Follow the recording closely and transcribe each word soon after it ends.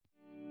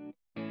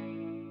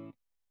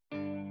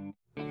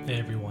Hey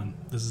everyone,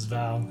 this is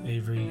Val,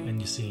 Avery, and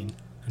Yassine,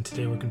 and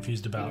today we're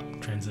confused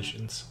about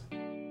transitions.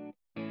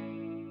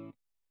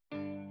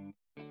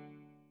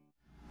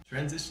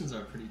 Transitions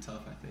are pretty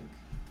tough, I think.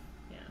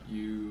 Yeah.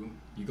 You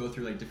go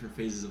through like different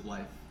phases of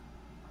life,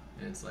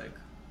 and it's like,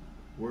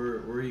 where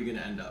are you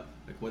gonna end up?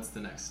 Like, what's the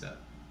next step?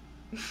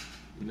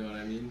 You know what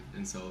I mean?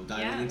 And so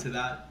diving into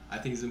that, I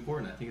think is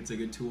important. I think it's a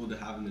good tool to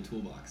have in the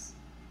toolbox.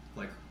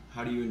 Like,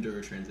 how do you endure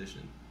a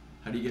transition?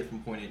 How do you get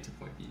from point A to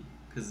point B?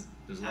 Because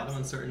there's a lot of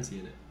uncertainty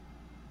in it.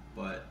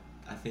 But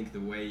I think the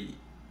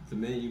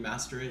minute you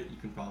master it, you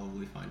can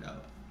probably find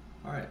out,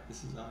 all right,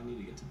 this is how I need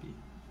to get to B.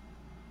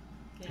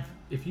 Yeah.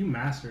 If you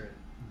master it,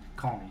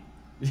 call me.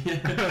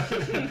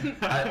 Yeah.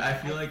 I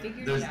feel like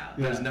there's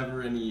Yeah.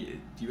 never any.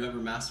 Do you ever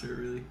master it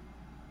really?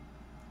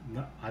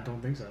 No, I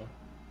don't think so.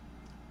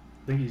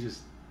 I think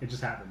it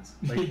just happens.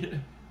 Like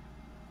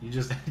you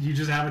just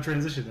have a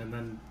transition, and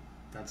then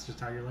that's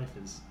just how your life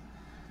is.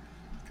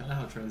 It's kind of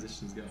how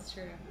transitions go. That's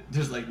true.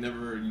 There's like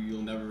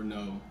you'll never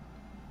know.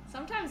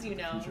 Sometimes you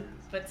know, future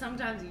is. but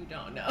sometimes you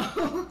don't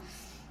know.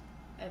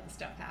 And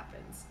stuff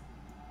happens.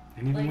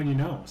 And even Like- when you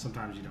know,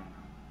 sometimes you don't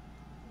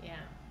know. Yeah.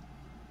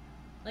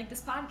 Like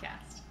this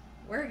podcast.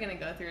 We're going to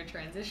go through a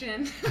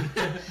transition.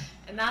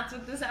 And that's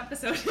what this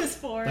episode is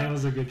for. That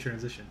was a good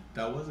transition.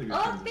 That was a good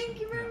Oh, transition.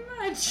 thank you very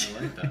much. I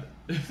like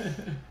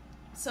that.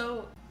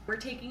 So we're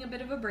taking a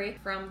bit of a break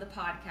from the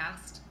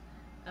podcast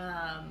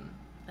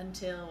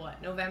until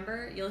what,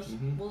 November?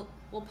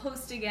 We'll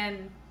post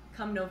again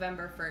come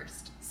November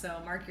 1st.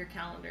 So mark your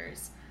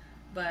calendars.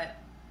 But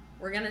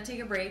we're gonna take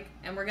a break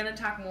and we're gonna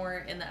talk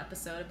more in the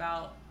episode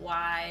about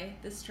why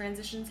this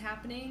transition's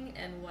happening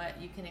and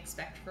what you can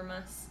expect from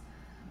us.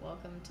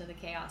 Welcome to the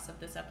chaos of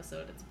this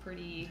episode. It's a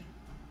pretty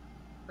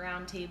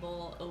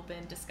roundtable,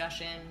 open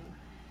discussion,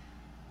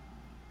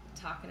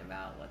 talking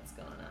about what's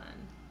going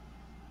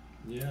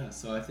on. Yeah,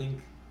 so I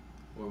think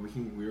we're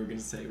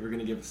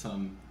gonna give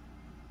some,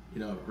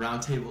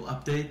 roundtable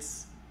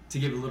updates to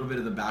give a little bit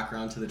of the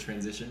background to the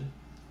transition,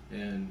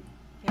 and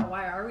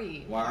Why are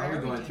we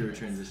going doing through a this?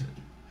 transition?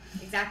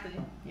 Exactly.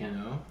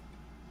 Yeah.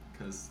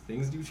 Because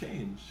things do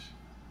change.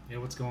 Yeah,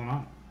 what's going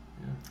on?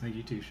 Yeah. I think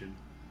you two should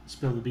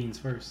spill the beans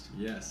first.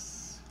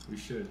 Yes, we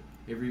should.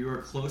 Avery, you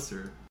are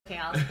closer. Okay,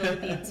 I'll spill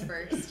the beans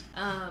first.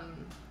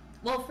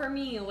 Well, for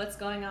me, what's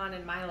going on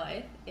in my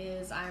life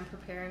is I'm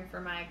preparing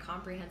for my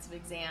comprehensive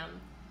exam,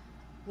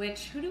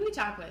 which, who do we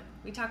talk with?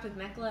 We talked with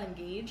Mekla and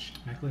Gage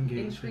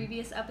in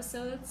previous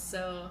episodes,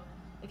 so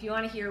if you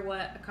want to hear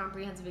what a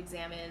comprehensive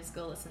exam is,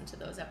 go listen to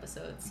those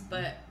episodes. Mm-hmm.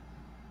 But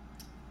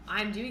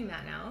I'm doing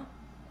that now,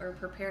 or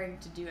preparing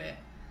to do it.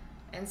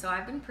 And so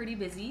I've been pretty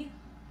busy,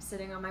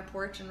 sitting on my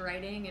porch and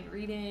writing and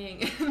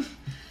reading,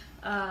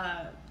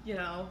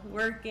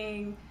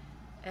 working,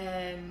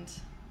 and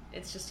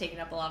it's just taken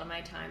up a lot of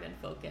my time and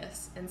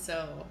focus. And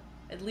so,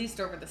 at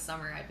least over the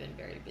summer, I've been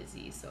very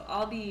busy. So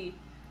I'll be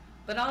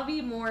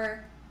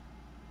more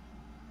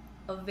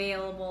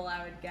available,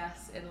 I would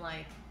guess, in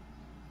like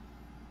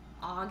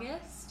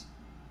August.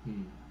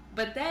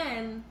 But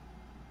then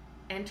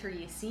enter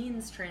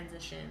Yassine's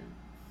transition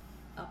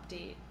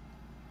update.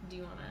 Do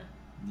you want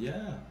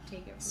to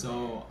take it from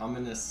So I'm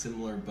in a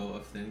similar boat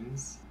of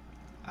things.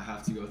 I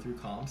have to go through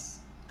comps,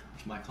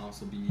 which my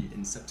comps will be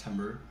in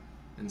September.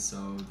 And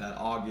so that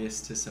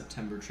August to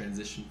September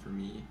transition for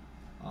me,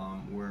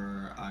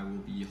 where I will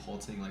be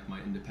halting like my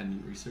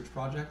independent research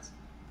project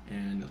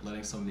and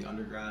letting some of the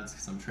undergrads,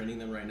 because I'm training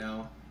them right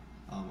now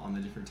on the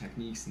different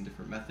techniques and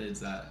different methods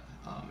that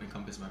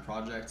encompass my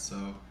project.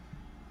 So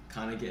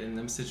kind of getting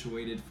them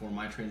situated for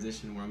my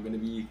transition, where I'm going to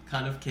be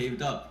kind of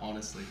caved up,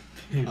 honestly.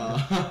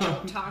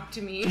 Talk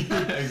to me.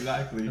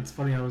 Exactly. That's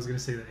funny. I was going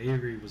to say that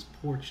Avery was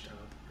porched up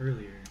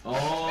earlier.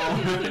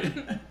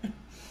 Oh.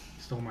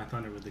 Stole my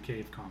thunder with the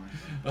cave comment.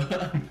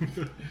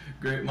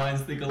 Great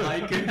minds think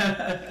alike.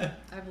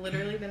 I've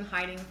literally been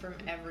hiding from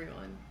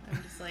everyone.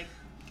 I'm just like,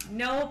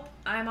 nope,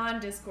 I'm on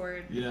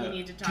Discord. Yeah. We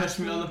need to talk. Catch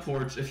me on the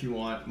porch if you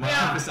want. My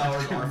Yeah. office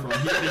hours are from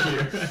here to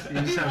here.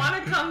 If you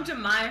want to come to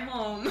my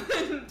home,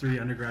 3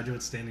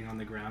 undergraduates standing on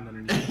the ground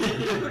underneath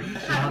the porch,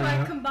 like, how do I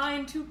shouting up.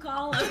 combine 2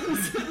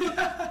 columns?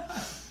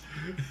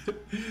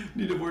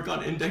 Need to work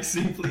on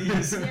indexing,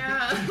 please.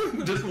 Yeah.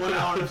 Just 1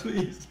 hour,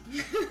 please.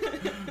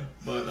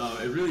 But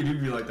it really do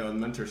be like that with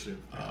mentorship.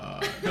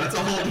 That's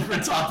a whole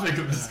different topic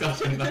of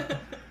discussion, though.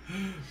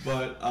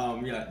 But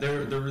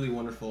they're really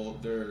wonderful.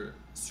 They're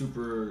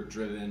super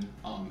driven,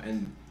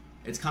 and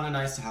it's kind of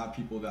nice to have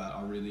people that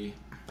are really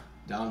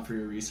down for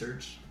your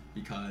research,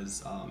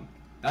 because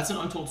that's an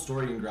untold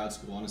story in grad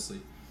school,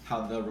 honestly.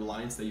 How the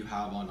reliance that you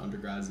have on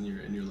undergrads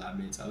and your lab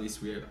mates. At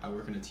least I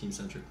work in a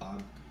team-centric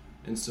lab,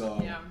 and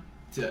so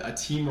a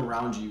team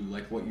around you,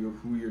 like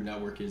who your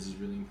network is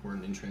really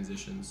important in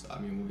transitions. I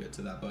mean, we'll get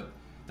to that, but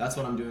that's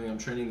what I'm doing. I'm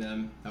training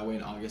them. That way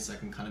in August I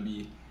can kind of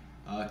be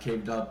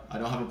caved up. I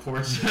don't have a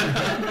porch,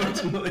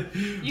 unfortunately.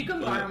 You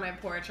can borrow my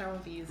porch. I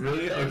won't be using it.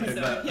 Really? Okay,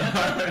 so,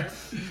 yeah.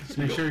 Just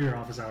make sure your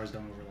office hours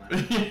don't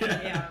overlap.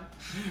 Yeah.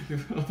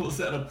 We'll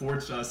set a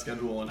porch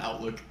schedule on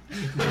Outlook.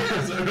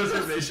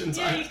 Reservation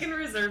time. Yeah, you can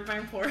reserve my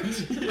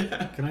porch.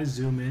 Yeah. Can I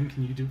zoom in?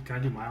 Can I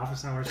do my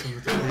office hours from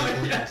the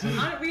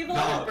top? We have a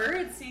lot of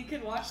birds, so you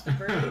can watch the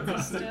birds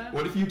and stuff.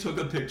 What if you took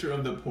a picture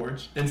of the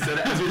porch instead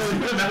of as you're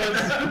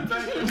zooming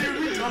back? Dude,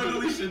 we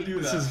totally should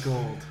do that. This is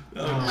gold.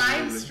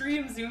 Live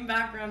stream Zoom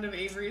background of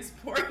Avery's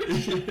porch.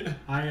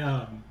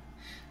 Yeah.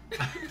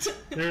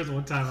 There was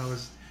one time I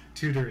was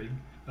tutoring,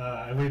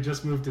 and we had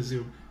just moved to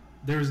Zoom.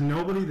 There's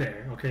nobody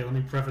there. Okay, let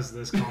me preface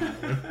this comment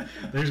with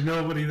there's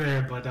nobody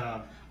there, but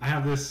I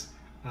have this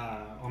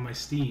on my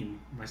Steam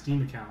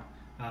account.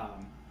 I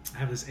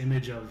have this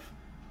image of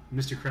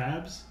Mr.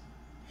 Krabs,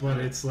 but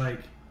it's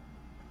like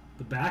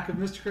the back of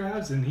Mr.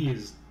 Krabs, and he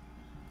is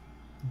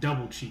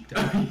double cheeked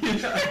up. Double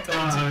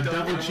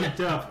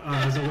cheeked up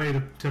is a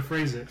way to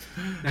phrase it.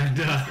 And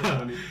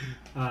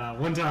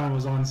one time I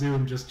was on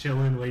Zoom just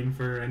chilling, waiting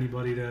for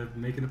anybody to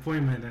make an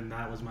appointment, and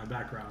that was my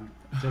background.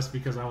 Just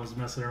because I was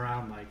messing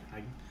around, like,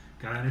 I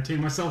gotta entertain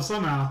myself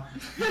somehow.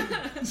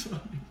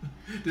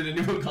 Did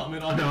anyone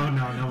comment on it? No,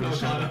 nobody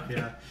showed up.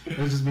 Yeah, it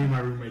was just me and my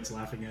roommates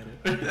laughing at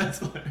it. That's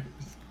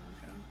hilarious.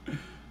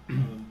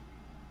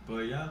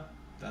 But yeah,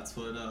 that's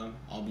what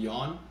I'll be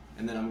on,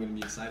 and then I'm gonna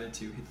be excited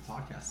to hit the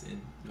podcast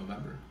in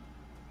November.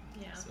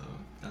 Yeah. So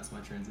that's my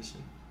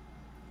transition.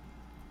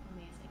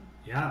 Amazing.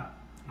 Yeah,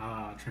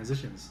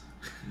 transitions.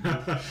 We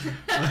saved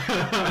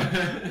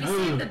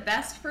the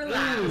best for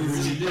last.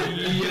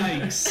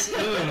 Yikes! Is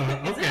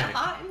Okay, it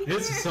hot in here?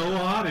 it's so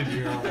hot in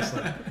here all of a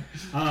sudden.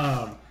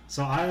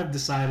 So I have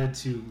decided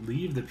to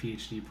leave the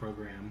PhD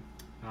program.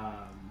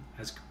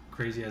 As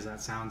crazy as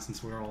that sounds,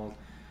 since we're all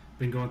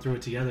been going through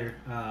it together.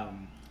 I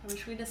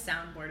wish we had a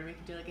soundboard and we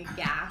could do like a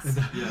gas.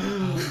 Yeah.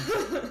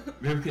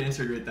 Maybe we can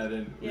integrate that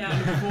in. Yeah.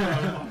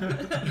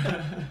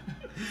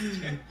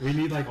 We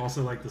need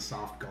also the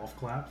soft golf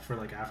clap for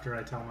after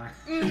I tell my.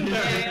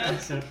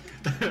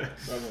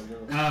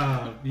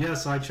 Yeah.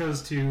 So I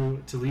chose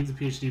to leave the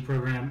PhD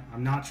program.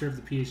 I'm not sure if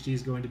the PhD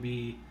is going to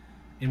be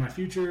in my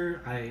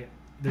future.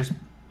 There's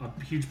a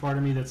huge part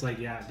of me that's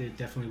yeah, it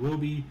definitely will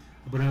be.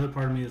 But another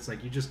part of me that's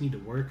you just need to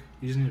work.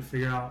 You just need to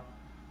figure out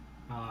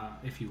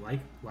if you like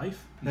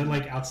life. Then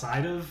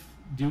outside of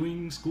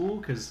doing school,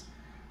 because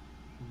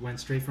went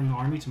straight from the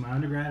Army to my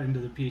undergrad into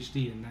the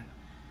PhD, and that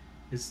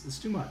it's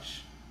too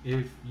much.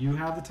 If you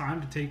have the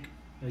time to take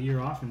a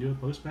year off and do a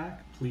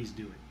post-bac, please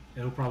do it.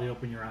 It'll probably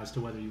open your eyes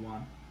to whether you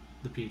want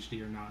the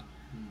PhD or not.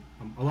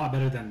 A lot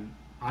better than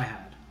I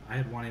had. I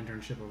had one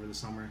internship over the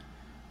summer,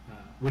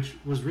 which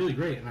was really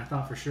great, and I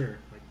thought for sure,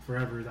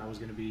 forever, that was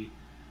going to be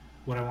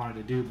what I wanted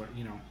to do. But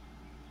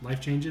life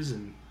changes,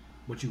 and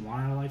what you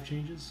want out of life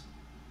changes.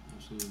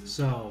 Absolutely.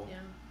 So, Yeah.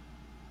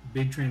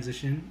 big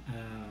transition.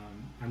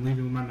 I'm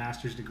leaving with my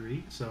master's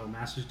degree. So,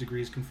 master's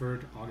degree is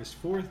conferred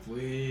August 4th.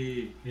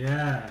 Wait.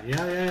 Yeah.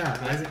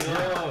 Let's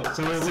go.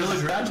 So it Still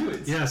was, a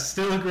graduate. Yes,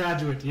 still a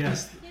graduate.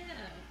 Yes. Yeah.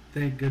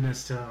 Thank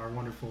goodness to our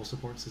wonderful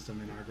support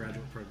system in our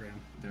graduate program.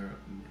 They're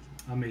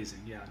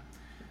Amazing, yeah.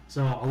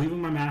 So I'll leave with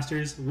my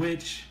master's,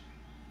 which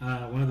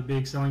one of the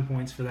big selling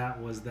points for that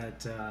was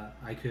that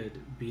I could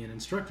be an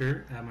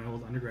instructor at my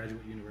old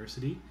undergraduate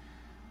university.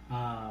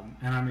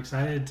 And I'm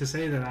excited to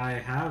say that I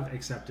have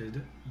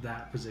accepted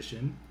that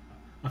position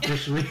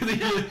officially.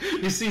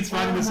 You see, it's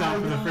finding this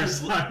out for the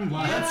first time. Yeah.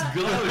 Let's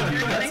go,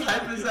 dude. Let's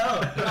hype this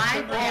out. Live Oh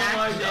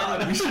my reaction.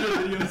 god, we should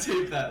have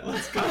videotaped that.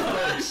 Let's go.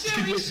 Oh,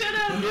 shit, we should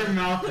have. Your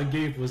mouth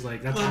agape was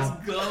that's Let's all.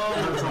 go.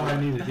 That's all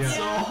I needed. Yeah.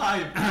 So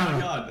hype. Oh my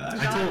god.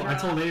 I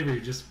told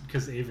Avery just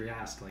because Avery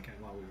asked while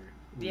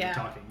we were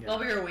talking. Yeah. While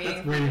we were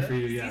waiting. Waiting for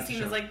you. Yeah. CC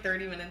sure. was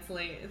 30 minutes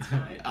late. It's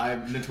fine.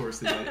 I'm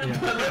notoriously late. Yeah.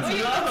 But let's Oh,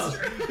 yeah, go. that's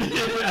true.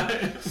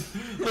 Yeah.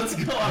 Let's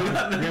go. I'm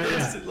not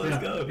Let's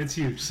go. It's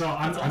huge. So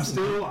I'm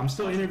awesome.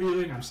 still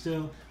interviewing. I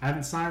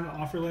haven't signed the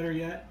offer letter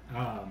yet.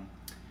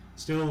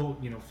 Still,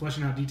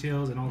 fleshing out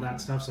details and all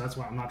that stuff. So that's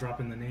why I'm not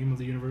dropping the name of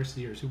the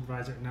university or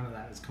supervisor. None of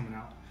that is coming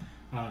out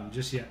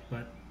just yet.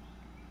 But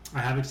I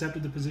have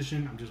accepted the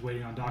position. I'm just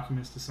waiting on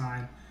documents to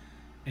sign,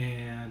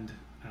 and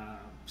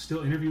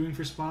still interviewing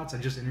for spots. I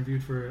just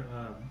interviewed for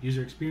a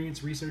user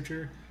experience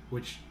researcher,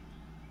 which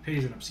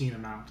pays an obscene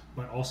amount,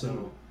 but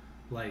also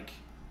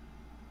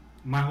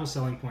my whole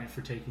selling point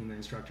for taking the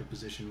instructor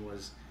position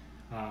was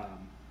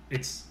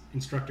it's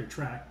instructor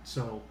tracked,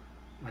 so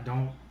I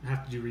don't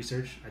have to do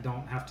research. I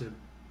don't have to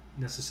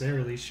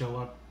necessarily show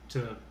up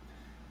to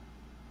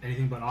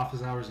anything but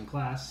office hours in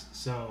class.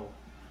 So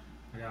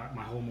I got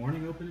my whole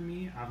morning open to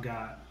me. I've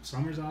got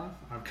summers off.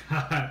 I've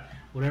got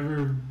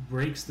whatever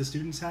breaks the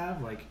students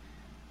have.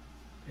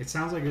 It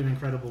sounds like an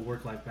incredible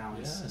work-life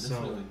balance. Yeah, so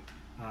definitely.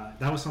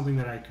 that was something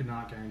that I could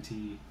not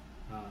guarantee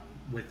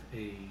with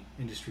a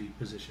industry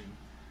position.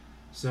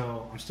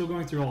 So I'm still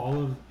going through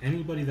all of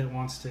anybody that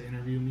wants to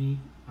interview me.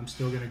 I'm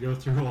still going to go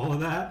through all of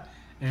that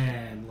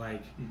and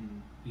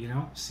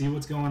see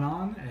what's going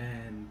on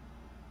and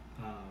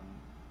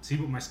see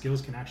what my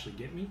skills can actually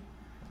get me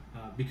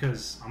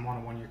because I'm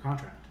on a 1-year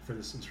contract for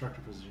this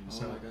instructor position. Oh,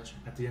 so I gotcha.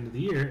 at the end of the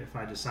year, if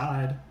I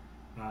decide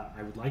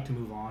I would like to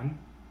move on,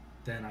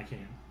 then I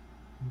can.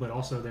 but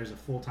also there's a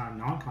full-time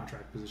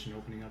non-contract position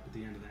opening up at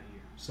the end of that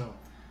year. So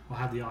I'll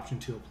have the option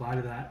to apply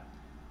to that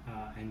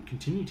and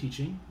continue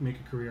teaching, make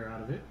a career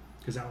out of it,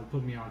 because that would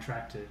put me on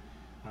track to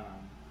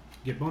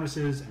get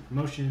bonuses and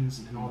promotions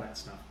and all that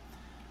stuff.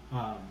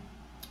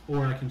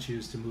 Or I can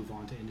choose to move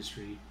on to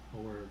industry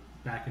or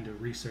back into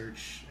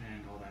research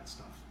and all that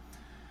stuff.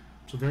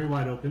 So very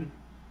wide open,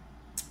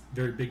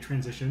 very big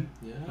transition.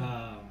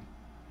 Yeah.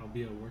 I'll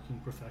be a working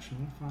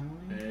professional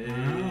finally.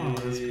 Hey. Wow,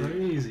 that's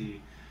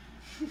crazy.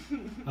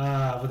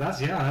 But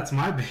that's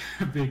my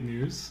big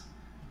news.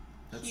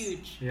 That's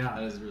Huge. Yeah.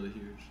 That is really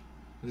huge.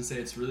 I was gonna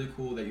say, it's really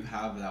cool that you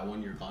have that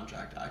 1-year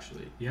contract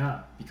actually.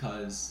 Yeah.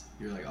 Because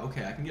you're like,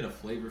 okay, I can get a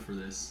flavor for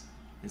this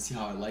and see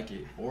how I like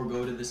it, or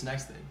go to this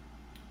next thing.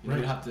 You Right.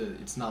 don't have to.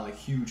 It's not like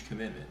huge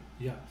commitment.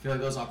 Yeah. I feel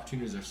like those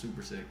opportunities are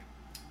super sick.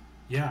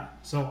 Yeah.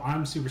 So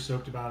I'm super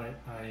stoked about it.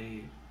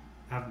 I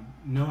have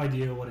no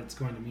idea what it's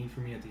going to mean for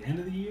me at the end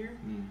of the year.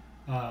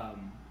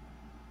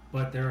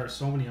 But there are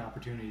so many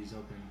opportunities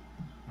open.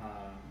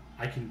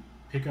 I can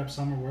pick up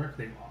summer work.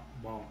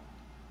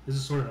 This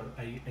is sort of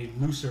a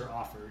looser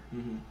offer.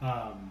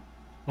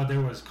 But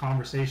there was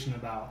conversation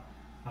about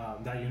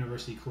that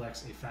university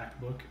collects a fact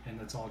book, and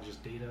that's all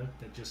just data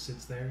that just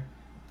sits there,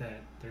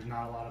 that there's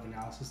not a lot of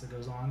analysis that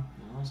goes on.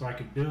 Wow. So I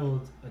could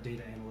build a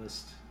data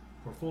analyst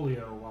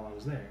portfolio while I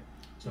was there.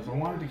 So if I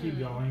wanted to keep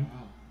going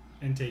Wow.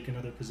 and take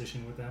another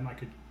position with them, I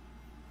could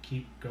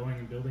keep going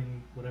and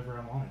building whatever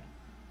I wanted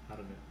out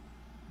of it.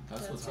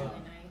 That's what's really up.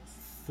 nice.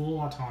 Full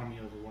autonomy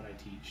over what I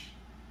teach.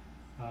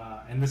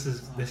 And this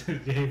is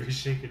Avery's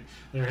shaking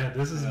their head.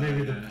 This is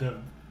maybe the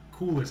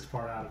coolest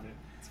part out of it.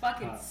 It's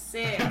fucking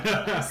sick.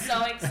 I'm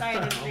so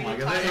excited for Oh you my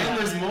to god, talk and about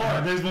there's it.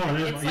 more. There's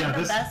more. It's like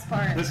the best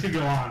part. This could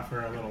go on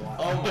for a little while.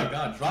 Oh my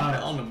god, drop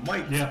it on the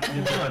mic. Yeah.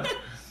 Come on.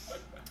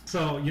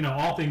 So,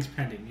 all things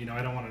pending.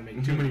 I don't want to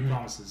make too many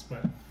promises,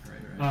 but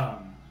Right.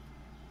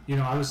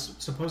 I was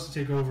supposed to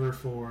take over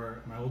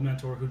for my old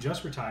mentor who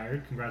just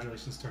retired.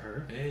 Congratulations to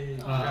her. Hey,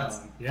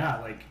 congrats. Yeah,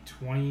 like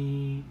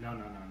 20,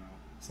 no,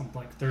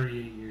 something like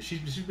 38 years.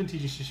 She's been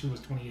teaching since she was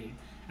 28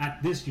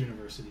 at this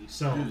university.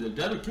 So Dude, the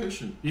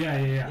dedication.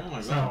 yeah. Oh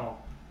my so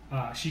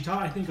she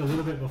taught, I think, a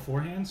little bit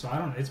beforehand. So I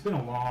don't know. It's been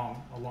a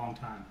long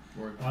time.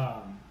 Word.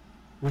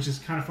 Which is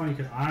kind of funny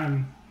because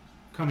I'm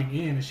coming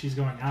in and she's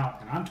going out,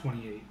 and I'm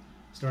 28,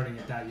 starting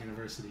at that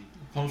university.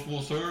 Comes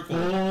full circle.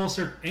 Full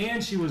circle.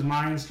 And she was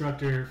my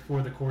instructor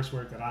for the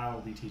coursework that I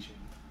will be teaching.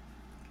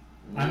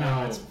 I know,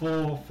 Whoa. it's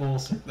full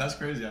circle. That's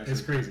crazy, actually.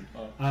 It's crazy.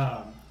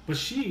 Oh. But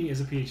she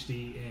is a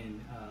PhD in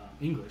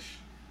English.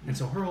 And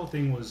so her whole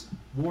thing was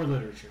war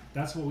literature.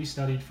 That's what we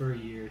studied for a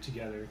year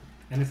together.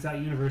 And it's that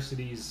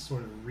university's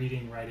sort of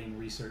reading, writing,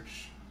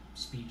 research,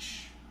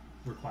 speech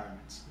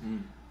requirements.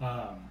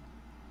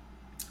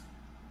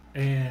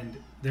 And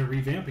they're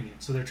revamping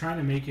it. So they're trying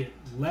to make it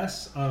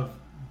less of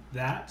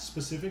that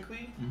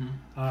specifically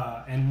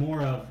and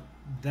more of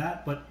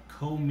that, but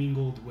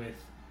commingled with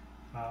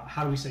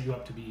how do we set you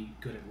up to be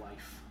good at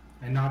life,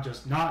 and not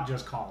just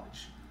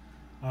college.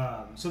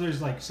 So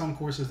there's like some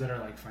courses that are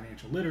like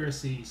financial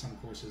literacy, some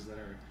courses that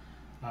are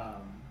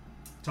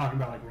talking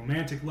about like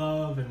romantic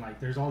love, and like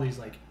there's all these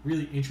like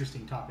really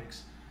interesting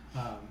topics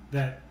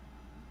that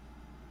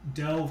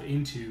delve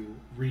into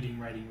reading,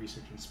 writing,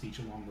 research, and speech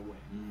along the way.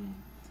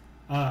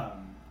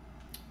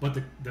 But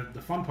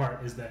the fun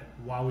part is that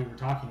while we were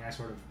talking, I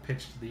sort of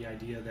pitched the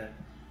idea that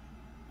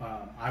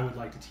I would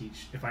like to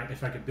teach, if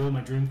I could build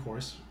my dream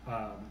course,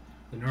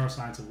 the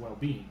neuroscience of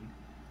well-being.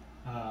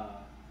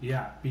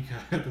 Yeah, because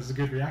this is a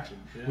good reaction.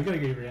 Yeah. We gotta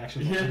get a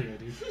reaction on video,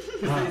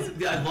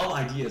 dude. I love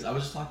ideas. I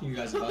was just talking to you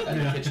guys about that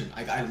in the kitchen.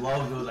 I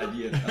love those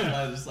ideas. That's why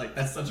I was just like,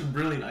 that's such a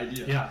brilliant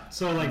idea. Yeah.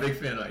 So like, I'm a big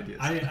fan of ideas.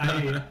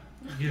 I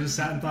you just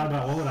sat and thought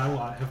about what would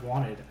I have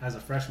wanted as a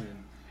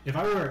freshman if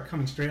I were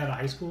coming straight out of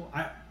high school.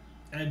 I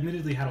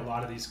admittedly had a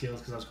lot of these skills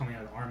because I was coming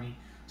out of the Army.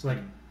 So like,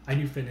 I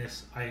knew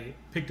fitness. I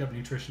picked up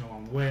nutrition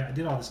along the way. I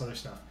did all this other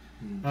stuff.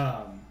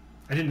 I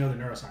didn't know the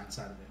neuroscience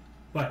side of it.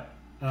 But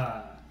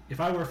if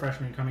I were a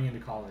freshman coming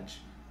into college,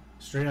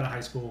 straight out of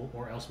high school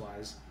or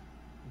elsewise,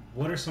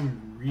 what are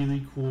some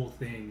really cool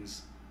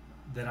things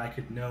that I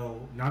could know,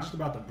 not just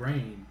about the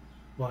brain,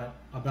 but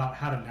about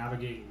how to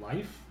navigate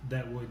life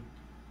that would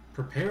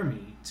prepare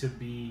me to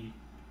be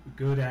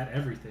good at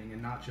everything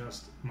and not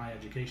just my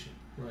education?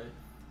 Right.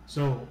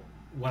 So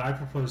what I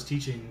proposed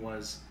teaching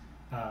was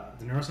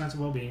the neuroscience of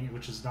well-being,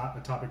 which is not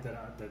a topic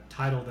that the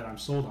title that I'm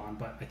sold on,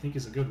 but I think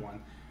is a good one.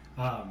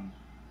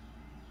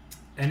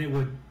 And it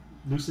would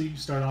loosely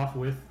start off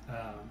with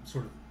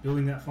sort of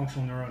building that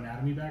functional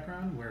neuroanatomy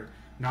background, where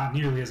not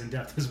nearly as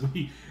in-depth as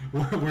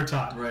we're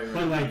taught, Right.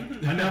 but like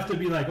enough to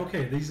be like,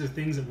 okay, these are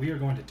things that we are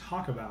going to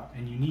talk about,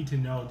 and you need to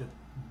know that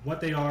what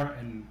they are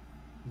and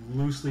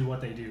loosely what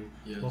they do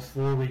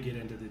before we get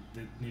into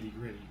the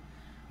nitty-gritty.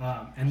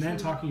 And then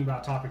talking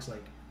about topics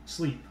like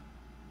sleep,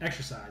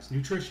 exercise,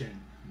 nutrition,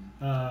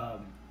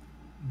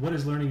 what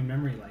is learning and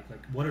memory like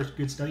what are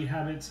good study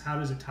habits, how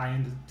does it tie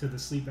into the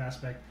sleep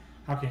aspect,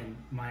 how can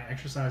my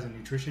exercise and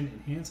nutrition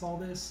enhance all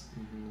this,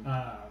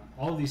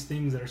 all of these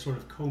things that are sort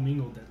of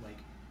commingled that like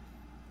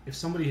if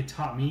somebody had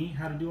taught me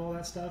how to do all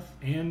that stuff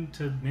and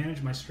to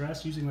manage my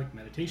stress using like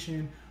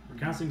meditation or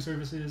counseling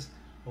services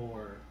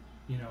or,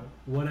 you know,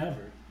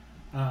 whatever,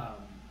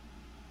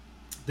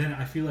 then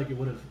I feel like it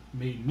would have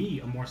made me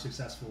a more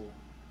successful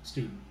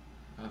student.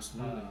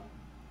 Absolutely.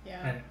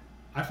 And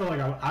I felt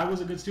like I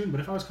was a good student, but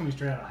if I was coming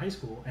straight out of high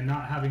school and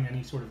not having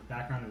any sort of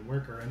background in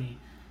work or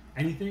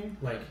anything,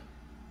 like,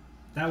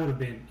 that would have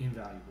been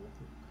invaluable.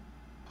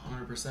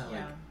 100%.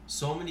 Like,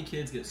 so many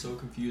kids get so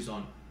confused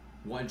on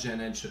what gen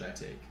ed should I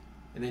take,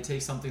 and they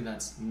take something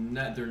that's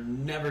they're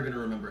never going to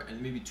remember,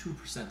 and maybe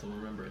 2% will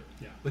remember it.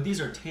 Yeah. But these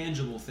are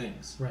tangible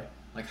things. Right.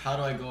 Like, how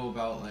do I go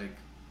about, like,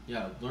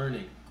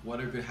 learning? What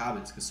are good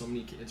habits? Because so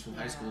many kids from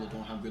high school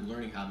don't have good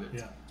learning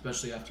habits,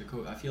 especially after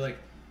COVID. I feel like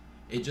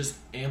it just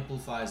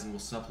amplifies and will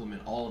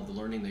supplement all of the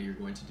learning that you're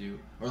going to do,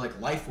 or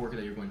like life work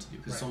that you're going to do,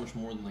 because so much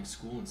more than like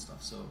school and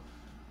stuff. So,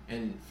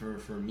 and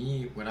for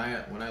me, when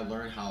I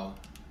learn how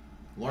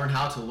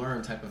to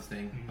learn type of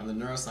thing on the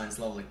neuroscience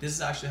level, like, this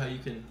is actually how you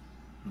can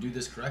do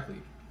this correctly.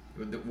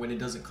 When it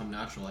doesn't come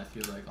natural, I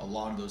feel like a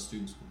lot of those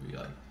students will be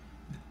like,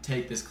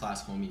 take this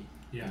class, homie.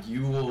 Yeah. Like,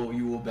 you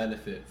will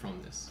benefit from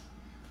this.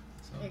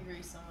 So. I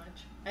agree so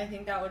much. I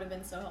think that would have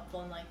been so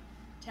helpful, and like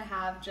to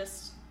have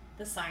just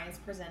the science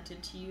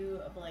presented to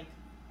you of like,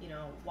 you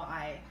know,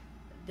 why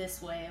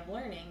this way of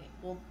learning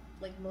will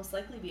like most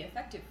likely be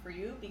effective for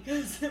you,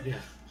 because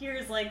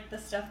here's like the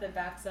stuff that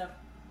backs up,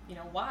 you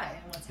know, why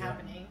and what's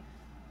happening,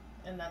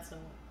 and that's so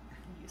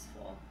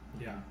useful.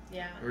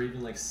 Yeah. Or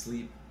even like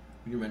sleep.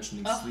 When you're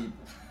mentioning sleep,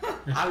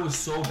 I was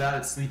so bad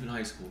at sleep in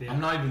high school.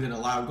 I'm not even gonna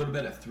lie. I would go to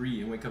bed at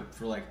 3 and wake up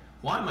for like,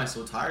 why am I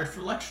so tired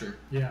for lecture?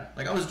 Yeah.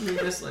 Like, I was doing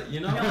this, like,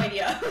 you know. No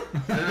idea.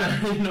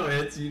 You know,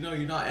 it's, you know,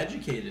 you're not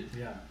educated.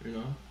 Yeah. You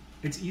know.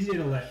 It's easy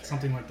to let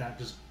something like that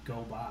just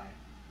go by.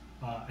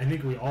 I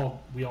think we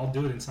all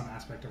do it in some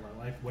aspect of our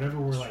life.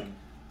 Whatever we're like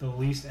the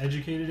least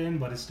educated in,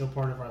 but it's still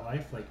part of our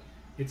life. Like,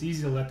 it's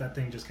easy to let that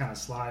thing just kind of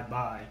slide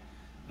by.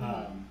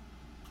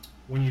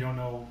 When you don't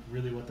know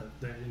really what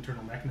the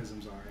internal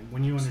mechanisms are, and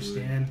when you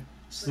understand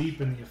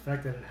sleep and the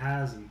effect that it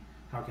has, and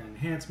how it can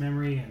enhance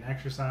memory and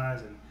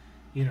exercise, and,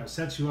 you know,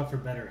 sets you up for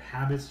better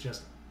habits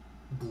just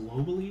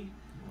globally.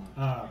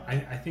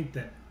 I think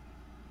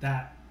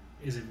that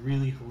is a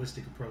really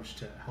holistic approach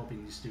to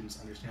helping these students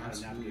understand how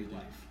to navigate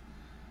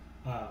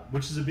life,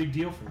 which is a big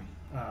deal for me,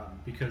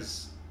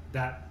 because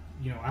that,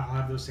 you know, I'll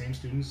have those same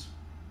students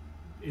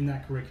in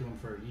that curriculum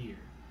for a year,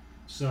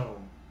 so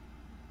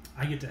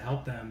I get to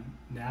help them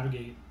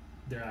navigate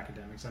their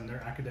academics. I'm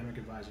their academic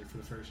advisor for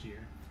the first year.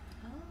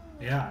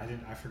 Yeah,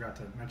 I forgot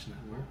to mention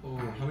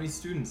that. How many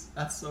students?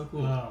 That's so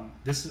cool.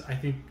 I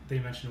think they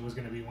mentioned it was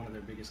going to be one of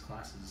their biggest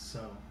classes.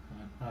 So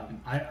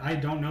I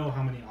don't know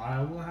how many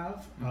I will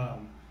have.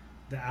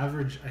 The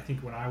average, I think,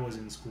 when I was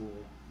in school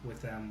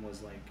with them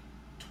was like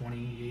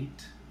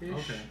 28-ish.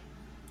 Okay.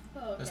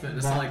 Oh, okay.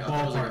 That's not like,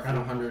 I was like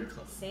 400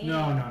 club.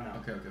 No.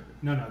 Okay.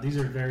 No, these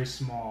are very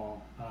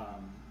small,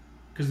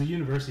 because the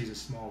university is a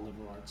small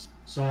liberal arts.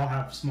 So I'll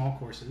have small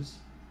courses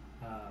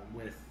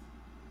with,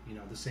 you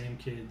know, the same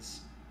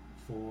kids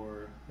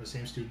for the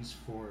same students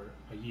for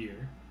a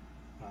year,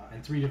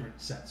 and 3 different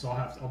sets. So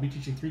I'll be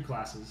teaching 3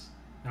 classes,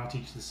 and I'll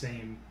teach the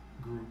same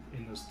group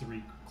in those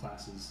 3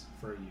 classes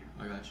for a year.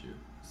 I got you.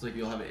 It's like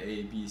you'll have an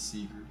A, B,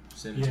 C group,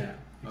 same material.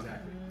 Yeah,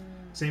 exactly.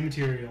 Same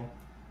material,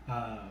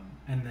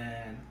 and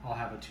then I'll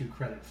have a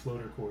 2-credit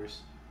floater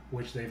course,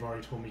 which they've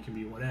already told me can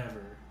be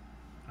whatever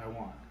I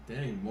want.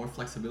 Dang, more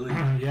flexibility.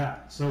 Yeah.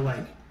 So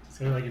like,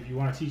 they're like, if you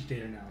want to teach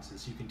data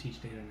analysis, you can teach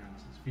data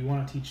analysis. If you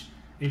want to teach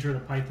intro to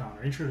Python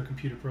or intro to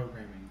computer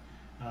programming,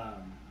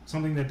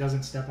 something that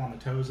doesn't step on the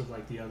toes of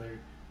like the other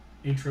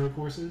intro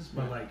courses,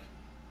 but like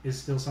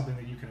is still something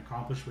that you can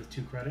accomplish with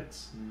 2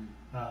 credits,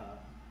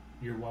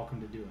 you're welcome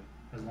to do it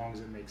as long as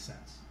it makes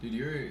sense. Dude,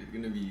 you're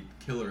gonna be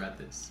killer at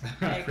this.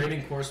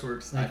 Creating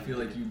courseworks, I feel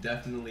like you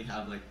definitely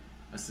have like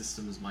a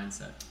systems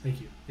mindset.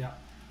 Thank you. Yeah,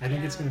 I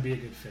think it's gonna be a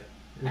good fit.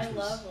 I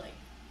love, like,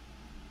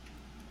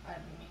 I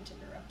didn't mean to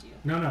interrupt you.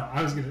 No,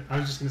 I was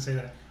just gonna say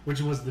that, which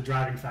was the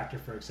driving factor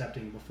for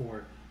accepting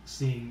before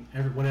seeing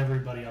what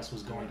everybody else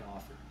was going to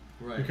offer.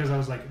 Right. Because I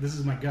was like, this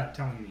is my gut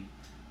telling me.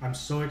 I'm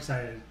so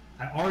excited.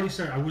 I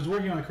was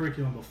working on the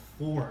curriculum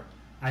before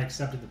I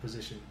accepted the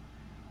position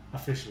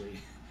officially.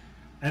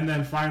 And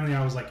then finally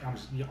I was like, I'm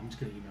just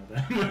gonna email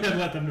them and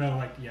let them know,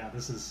 like, yeah,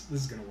 this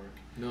is gonna work.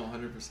 No,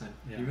 100%.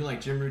 Yeah. Even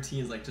like gym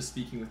routines, like just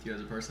speaking with you as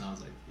a person, I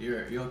was like,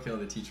 you'll kill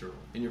the teacher role.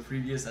 And you're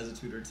previous as a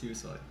tutor too,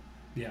 so like,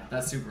 yeah,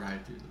 that's super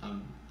hype, dude.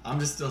 I'm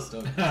just still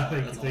stoked.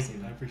 Thank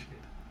you. I appreciate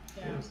it.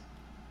 Yeah.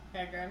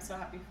 Edgar, I'm so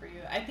happy for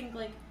you. I think,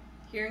 like,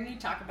 hearing you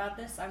talk about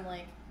this, I'm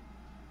like,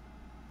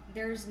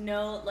 there's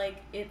no, like,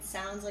 it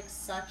sounds like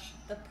such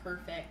the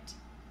perfect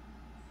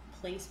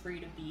place for you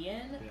to be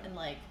in, and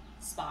like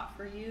spot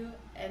for you,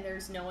 and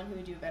there's no one who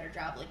would do a better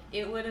job. Like,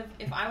 it would have,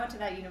 if I went to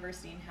that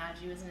university and had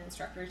you as an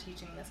instructor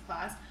teaching this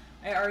class,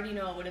 I already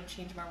know it would have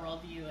changed my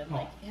worldview and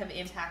like have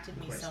impacted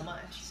me so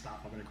much.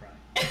 Stop, I'm gonna cry.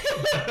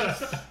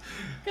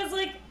 Because,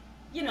 like,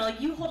 you know,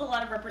 like, you hold a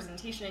lot of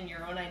representation in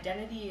your own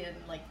identity and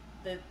like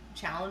the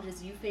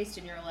challenges you faced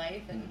in your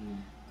life,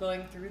 and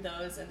going through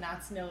those, and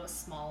that's no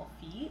small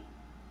feat.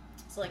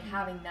 So like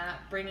having that,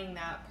 bringing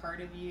that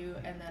part of you,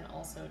 and then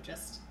also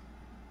just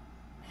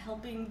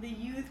helping the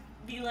youth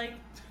be like,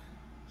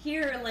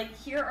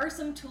 here are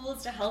some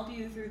tools to help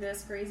you through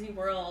this crazy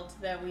world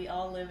that we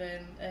all live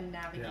in and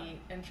navigate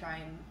and try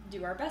and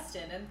do our best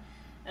in.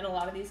 And a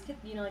lot of these kids,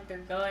 you know, like they're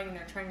going and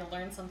they're trying to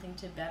learn something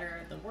to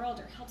better the world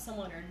or help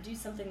someone or do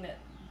something that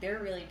they're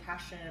really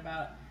passionate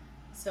about.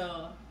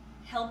 So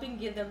helping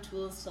give them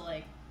tools to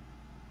like,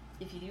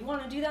 if you do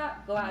want to do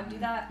that, go out and do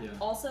that. Yeah.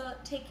 Also,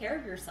 take care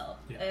of yourself.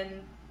 Yeah.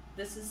 And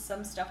this is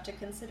some stuff to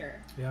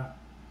consider. Yeah.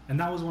 And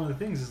that was one of the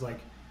things is like,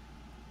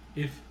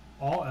 if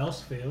all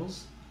else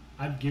fails,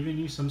 I've given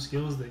you some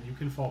skills that you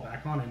can fall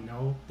back on and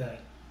know that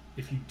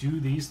if you do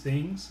these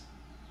things,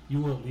 you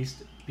will at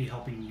least be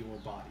helping your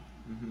body.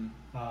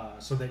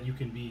 So that you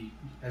can be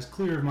as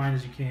clear of mind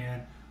as you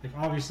can. Like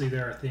obviously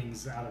there are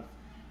things out of,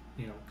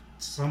 you know,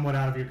 somewhat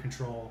out of your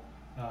control.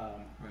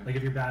 Like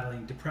if you're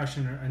battling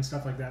depression and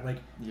stuff like that, like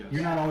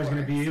you're not always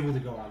going to be able to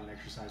go out and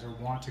exercise or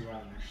want to go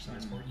out and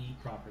exercise or eat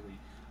properly.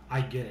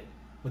 I get it.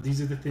 But these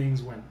are the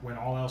things when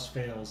all else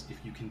fails, if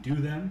you can do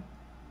them,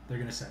 they're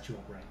going to set you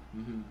up right.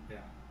 Yeah.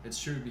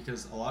 It's true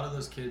because a lot of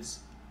those kids,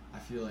 I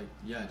feel like,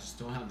 just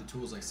don't have the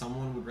tools. Like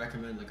someone would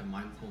recommend like a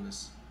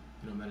mindfulness,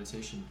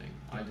 meditation thing.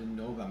 I didn't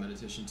know about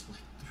meditation until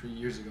like 3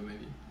 years ago,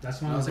 maybe.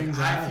 That's one of the things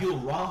I feel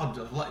robbed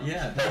of.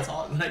 That's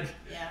all. Like,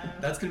 Yeah.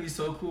 that's gonna be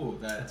so cool.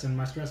 That's in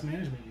my stress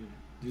management unit.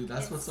 Dude,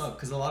 that's what's up.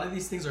 Because a lot of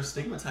these things are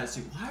stigmatized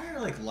too. Why are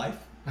like life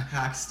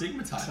hacks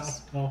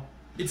stigmatized?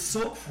 It's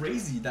so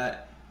crazy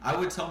that I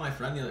would tell my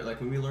friend the other, like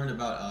when we learned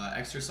about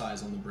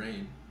exercise on the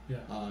brain. Yeah.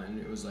 And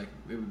it was like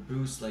it would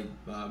boost like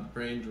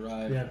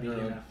brain-derived.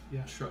 BDNF.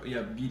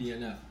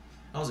 BDNF.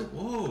 I was like,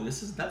 whoa,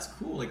 that's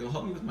cool. Like it'll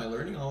help me with my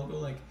learning. I'll go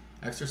like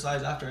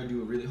exercise after I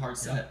do a really hard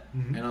set.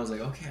 And I was like,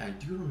 okay, I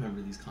do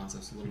remember these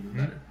concepts a little bit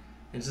better.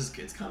 And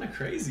it's kind of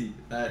crazy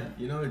that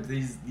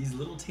these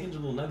little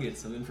tangible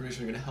nuggets of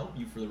information are gonna help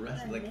you for the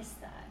rest. I missed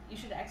that. You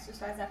should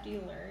exercise after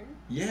you learn.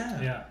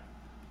 Yeah.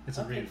 It's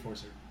a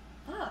reinforcer.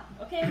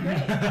 Okay,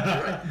 great.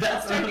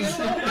 I'll start doing a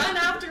little run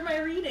after my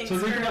reading. So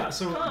think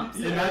about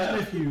imagine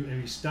if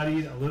you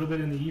studied a little bit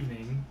in the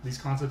evening, these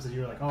concepts that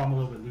you were like, I'm a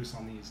little bit loose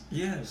on these.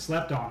 Yeah.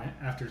 Slept on it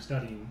after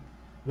studying,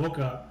 woke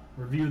up,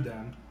 reviewed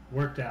them,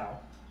 worked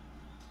out,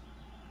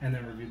 and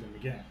then reviewed them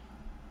again.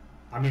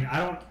 I mean,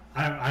 I don't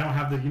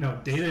have the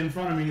data in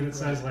front of me that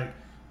says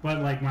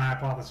but my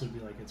hypothesis would be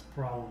like it's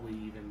probably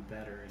even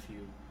better if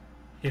you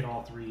hit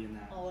all three in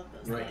that. All of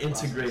those. Right,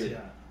 things. integrated.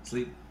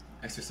 Sleep,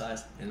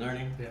 exercise, and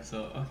learning. Yeah.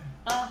 So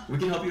we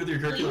can help you with your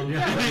curriculum.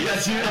 I'm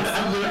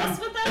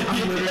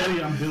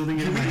building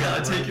it. Can we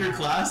take your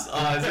class?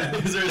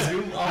 Is there a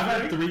Zoom?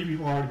 I've had 3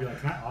 people already be like,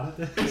 can I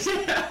audit this?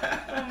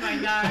 Oh my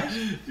gosh.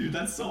 Dude,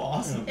 that's so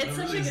awesome. It's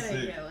such really a good sick.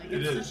 idea. Like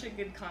it's such a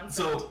good concept.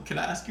 So can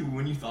I ask you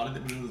when you thought of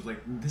it, when it was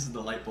like, this is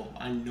the light bulb,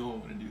 I know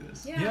I'm gonna do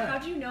this. Yeah.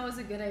 How'd you know it was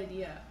a good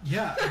idea?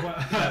 Yeah.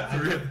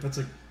 That's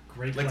a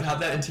great question. Like to have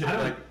that into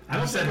I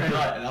don't said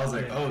gut, and I was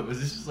like, was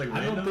this just like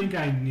random? I don't think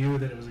I knew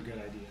that it was a good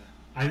idea.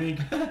 I think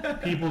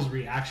people's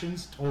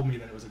reactions told me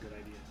that it was a good idea.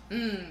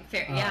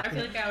 Fair. I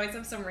feel like I always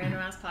have some random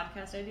ass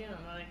podcast idea, and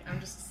I'm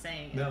just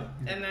saying it. No.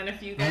 And then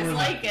if you guys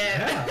like it,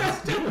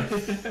 let's do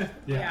it.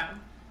 Yeah.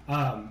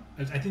 I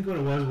think what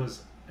it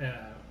was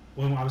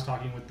when I was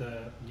talking with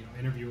the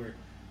interviewer,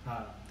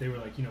 they were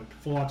like,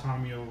 full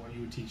autonomy over what you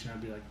would teach, and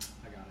I'd be like,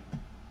 I got it.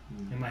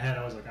 In my head,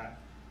 I was like, I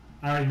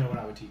already know what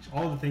I would teach.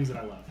 All the things that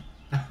I love.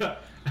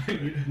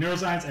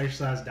 Neuroscience,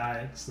 exercise,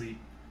 diet, sleep,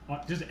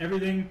 just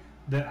everything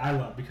that I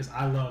love because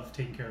I love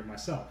taking care of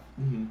myself.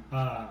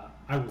 I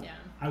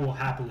will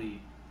happily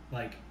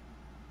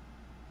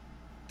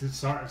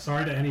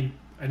sorry to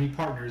any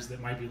partners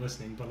that might be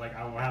listening, but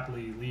I will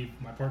happily leave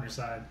my partner's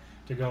side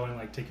to go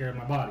and take care of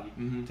my body,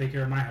 take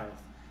care of my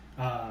health.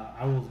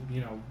 I will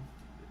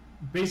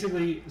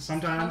basically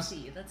sometimes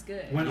healthy. That's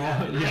good.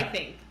 I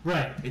think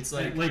right. It's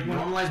like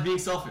normalize being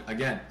selfish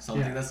again.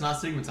 Something that's not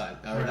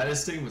stigmatized. That is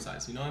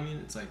stigmatized. You know what I mean?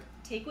 It's like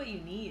take what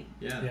you need.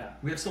 Yeah.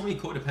 We have so many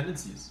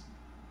codependencies.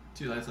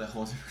 Dude, that's a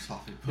whole different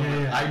topic.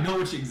 I know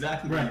what you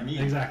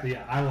mean. Exactly.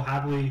 Yeah. I will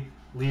happily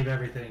leave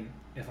everything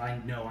if I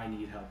know I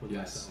need help with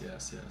myself.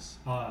 Yes.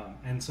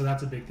 And so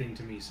that's a big thing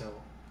to me. So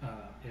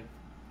if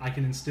I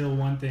can instill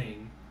one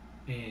thing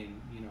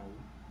in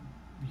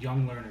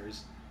young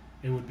learners,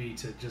 it would be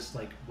to just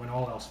when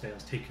all else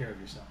fails, take care of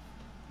yourself.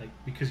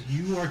 Because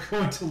you are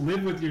going to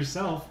live with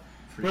yourself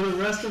for the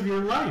rest of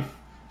your life.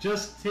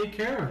 Just take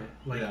care of it.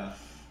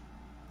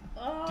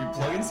 Dude,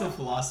 plug in some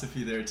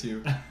philosophy there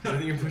too. I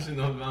think you're pushing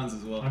those bounds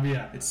as well.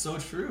 It's so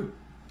true.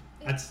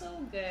 It's so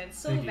good. It's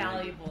so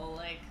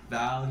valuable.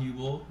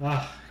 Valuable.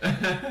 Not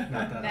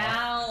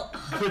that.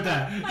 Put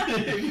that.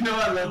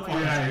 I love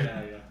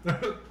yeah.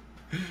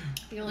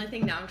 The only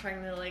thing now I'm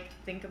trying to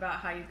think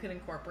about how you could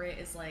incorporate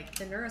is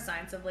the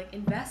neuroscience of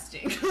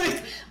investing.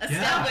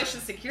 Establish a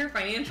secure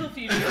financial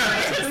future.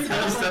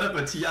 Set up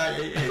a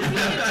TIAA.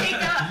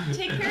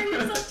 Take care of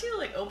yourself too.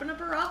 Open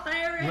up a Roth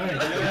IRA. Right.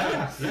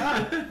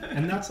 Yeah.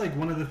 And that's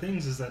one of the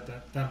things is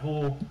that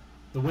whole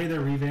the way they're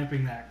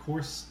revamping that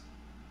course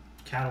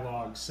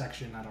catalog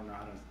section, I don't know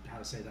how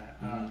to say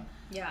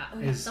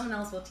that. Someone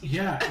else will teach.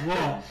 Yeah,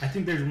 well, I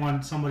think there's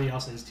somebody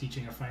else is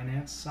teaching a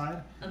finance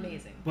side.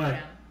 Amazing. But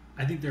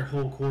I think their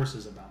whole course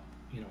is about,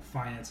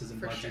 finances and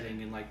For budgeting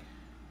sure.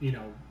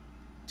 and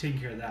taking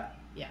care of that.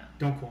 Yeah.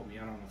 Don't quote me,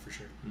 I don't know for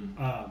sure.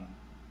 But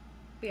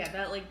yeah,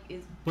 that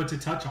is. But to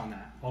touch on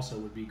that also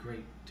would be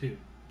great too.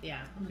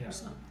 Yeah. 100%. Hey,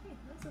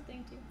 that's a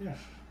thing too. Yeah.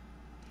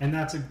 And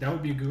that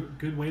would be a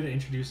good way to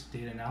introduce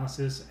data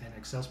analysis and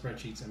Excel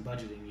spreadsheets and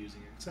budgeting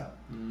using Excel.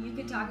 You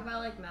could talk about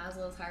like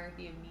Maslow's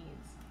hierarchy of needs.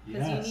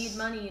 Because Yes. you need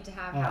money to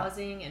have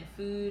housing and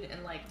food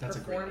and like That's a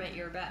perform great at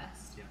your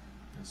best. Yeah.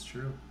 That's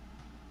true.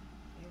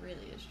 It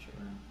really is true.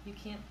 Yeah. You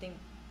can't think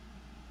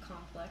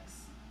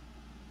complex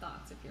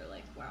thoughts if you're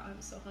like, wow,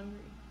 I'm so hungry.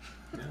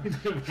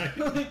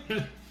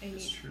 Yeah. I need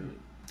It's true. food.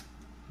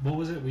 What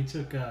was it? We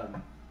took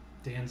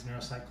Dan's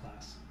neuropsych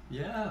class.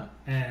 Yeah.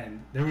 And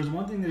there was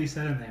one thing that he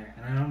said in there,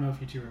 and I don't know if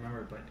you two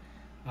remember,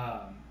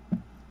 but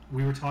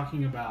we were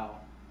talking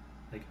about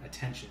like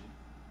attention,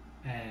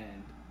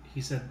 and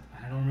he said,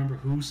 I don't remember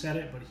who said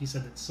it, but he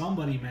said that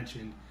somebody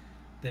mentioned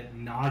that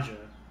nausea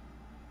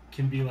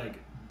can be like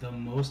the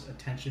most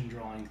attention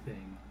drawing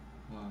thing.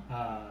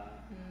 Wow.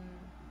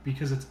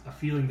 Because it's a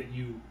feeling that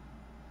you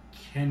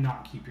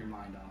cannot keep your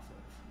mind off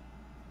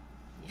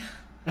Yeah.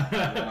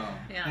 of. Wow.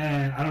 Yeah.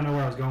 And I don't know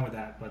where I was going with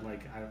that, but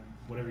like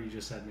whatever you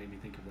just said made me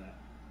think of that.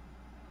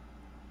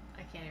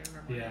 I can't even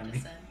remember Yeah, what I me-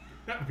 just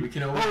said. We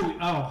can always.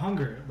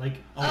 Hunger. Like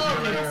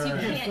Yes, you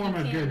can form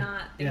a can't good,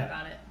 not think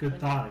about it. good when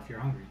thought if you're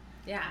hungry.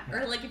 Yeah. Yeah.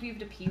 Or like if you have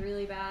to pee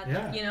really bad.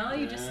 Yeah. You know,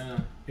 you just.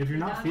 If you're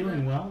not Not feeling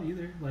good. well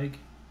either, like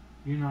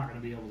you're not going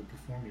to be able to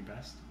perform your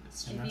best.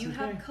 It's And true. If that's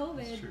you okay. have COVID,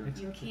 It's true. you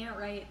It's okay. can't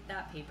write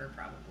that paper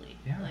probably.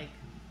 Yeah. Like,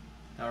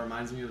 That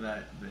reminds me of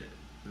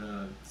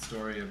the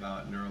story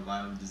about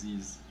neuroviolent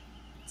disease.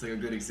 It's like a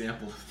good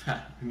example of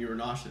that when you were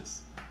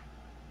nauseous.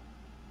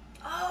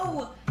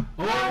 oh,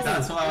 Oh, yes,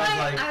 That's why I was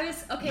right. like I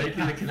was okay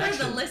making the for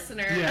connection. the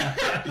listener.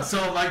 Yeah.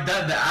 So like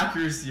that, the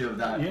accuracy of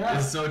that Yeah.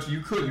 is so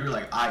true. You were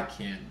like, I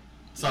can.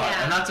 Sorry,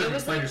 Yeah, and not to it was,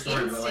 explain like, your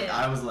story, but like instant.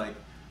 I was like,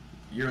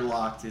 you're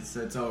locked. It's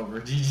over.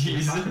 we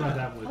GG's. talked about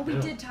that with Oh, we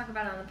Bill. did talk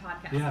about it on the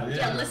podcast. Yeah, we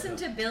Yeah, talked listen about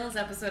to Bill's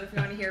episode if you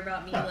want to hear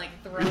about me like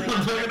throwing Look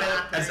up in at the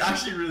that. It's bathroom.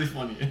 actually really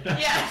funny.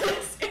 Yeah,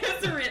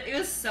 it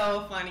was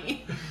so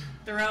funny.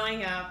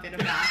 Throwing up in a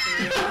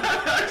bathroom.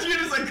 You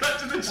just like cut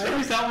to the At chase.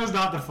 least that was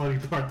not the funny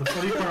part. The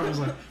funny part was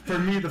like, for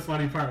me, the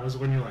funny part was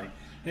when you're like,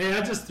 hey,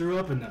 I just threw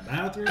up in the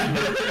bathroom.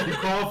 You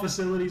call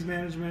facilities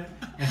management,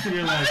 and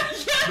you're like,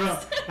 Yes. no.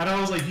 And I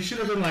was like, you should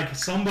have been like,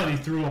 somebody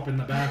threw up in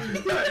the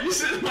bathroom. You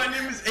said my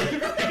name is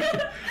Avery.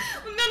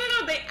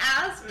 No, they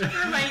asked for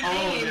my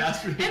Oh, name. they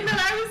asked for your And then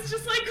I was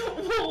just like,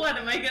 well, what,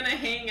 am I going to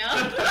hang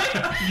up?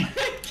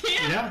 I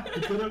can't. Yeah,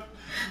 you could have.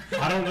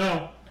 I don't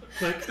know.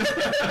 Like,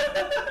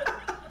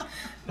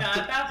 No,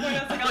 at that point,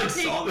 I was like, I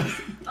saw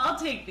this. I'll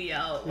take the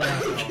L. yeah,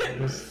 no, it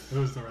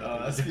was the right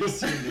That thing. speaks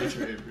to your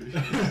nature,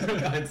 Avery.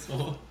 Kind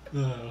soul.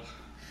 Uh,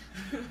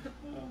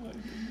 Oh my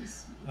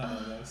goodness.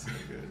 Oh, that was so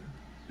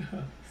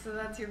good. So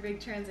that's your big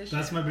transition.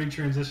 that's my big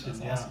transition.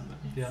 That's yeah. awesome.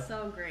 Yeah.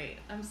 So great.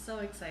 I'm so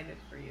excited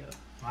for you.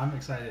 I'm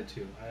excited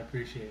too. I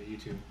appreciate you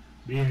two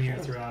being here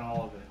throughout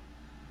all of it.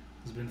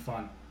 It's been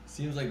fun.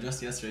 Seems like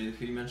just yesterday,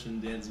 you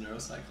mentioned Dan's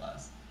neuropsych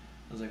class.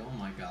 I was like, oh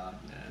my god,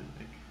 man.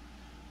 Like,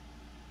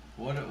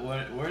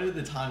 where did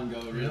the time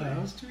go, really? Yeah,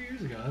 that was 2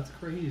 years ago. That's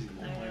crazy.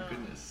 Oh I my know.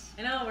 goodness.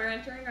 I know, we're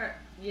entering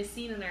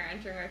Yassine and I are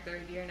entering our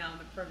third year now in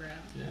the program.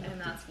 Yeah. And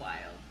that's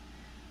wild.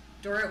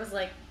 Dorit was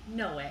like,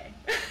 no way.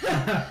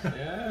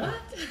 Yeah.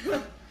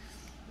 What?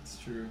 It's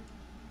true.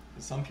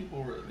 Some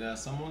people were,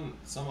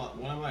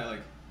 one of my,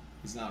 like,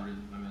 he's not really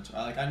my mentor.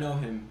 I know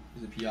him,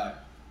 he's a PI.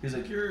 He's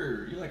like,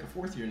 you're like a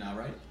fourth year now,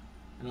 right?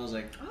 And I was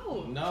like,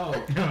 Oh. no.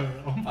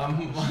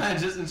 I'm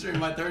just entering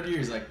my third year.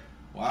 He's like,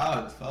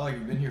 wow, it felt like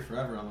you've been here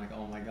forever. I'm like,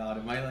 oh my god,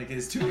 am I like,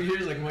 it's 2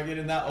 years? Like, am I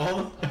getting that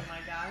old? Oh my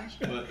gosh.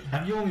 But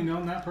Have you only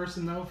known that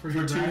person though for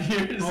your 2 grad?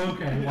 years. Oh,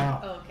 okay,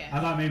 wow. Oh, okay. I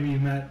thought maybe you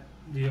met,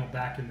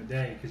 back in the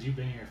day because you've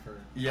been here for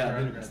yeah, for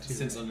been undergrad too.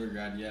 since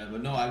undergrad, yeah.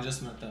 But no, I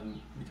just met them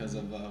because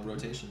of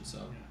rotation. So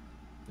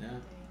yeah,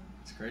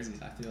 it's crazy.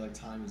 I feel like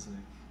time is like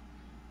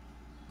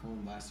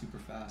going by super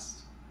fast.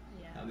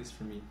 Yeah. At least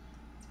for me.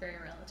 It's very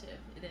relative.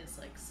 It is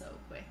like so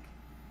quick.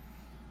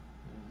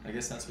 Yeah. I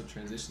guess that's what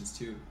transitions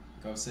too.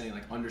 Like I was saying,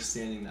 like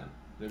understanding them.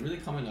 They really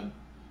come in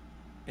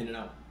and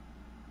out.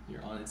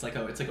 You're on. It's like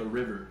a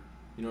river.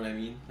 You know what I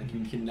mean? Like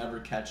you can never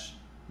catch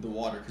the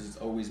water because it's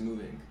always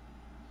moving.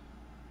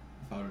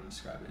 If I were to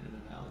describe it in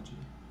an analogy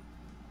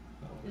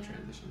about what a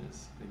transition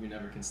is, like you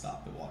never can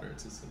stop the water.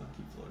 It's just gonna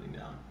keep floating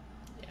down.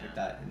 Yeah. Like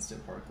that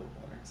instant particle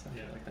of water. So I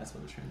feel like that's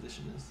what a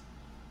transition is.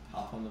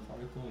 Hop on the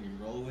particle and you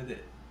roll with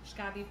it. Just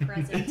gotta be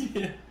present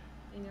Yeah.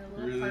 in your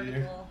little Really.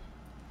 particle.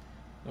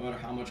 No matter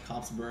how much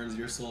comps burns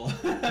your soul.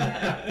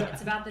 Yeah.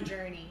 It's about the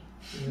journey.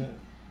 Yeah.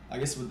 I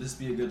guess would this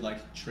be a good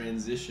like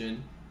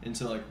transition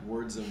into like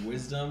words of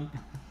wisdom?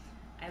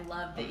 I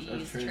love that you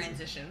use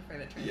transition for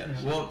the Yeah.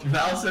 transition. Well,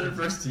 Val said it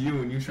first to you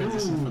when you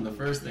transitioned from the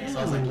first thing. So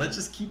I was like, Ooh. let's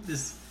just keep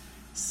this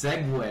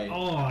segue.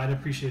 Oh, I'd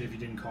appreciate it if you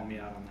didn't call me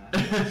out on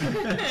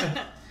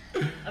that.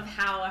 Of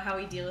how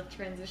we deal with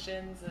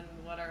transitions and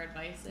what our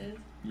advice is.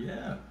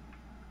 Yeah.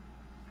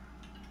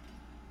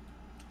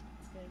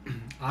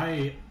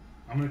 I'm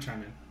gonna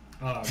chime in.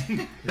 Go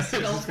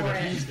for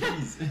it.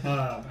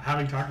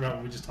 Having talked about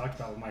what we just talked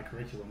about with my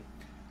curriculum,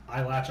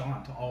 I latch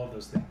on to all of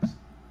those things.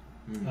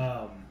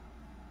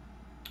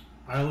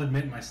 I'll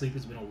admit my sleep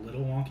has been a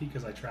little wonky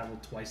because I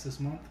traveled twice this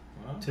month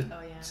to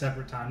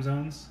separate time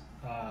zones,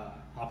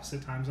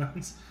 opposite time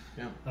zones.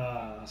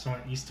 Yeah. So I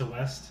went east to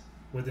west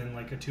within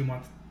like a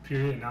 2-month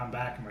period, and now I'm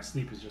back and my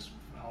sleep is just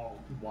all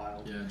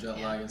wild. Yeah, jet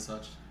lag and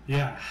such.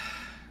 Yeah,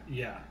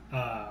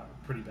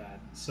 pretty bad.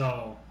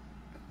 So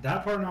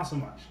that part not so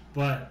much,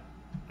 but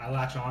I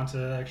latch on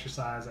to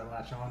exercise, I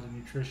latch on to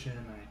nutrition,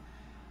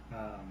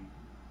 I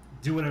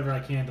do whatever I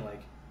can to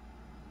like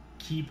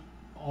keep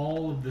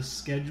all of the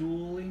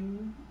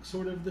scheduling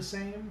sort of the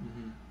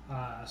same,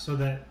 so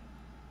that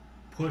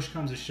push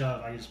comes to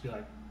shove, I can just be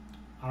like,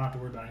 I don't have to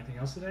worry about anything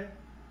else today.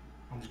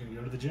 I'm just going to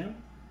go to the gym,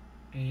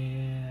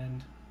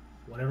 and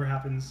whatever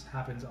happens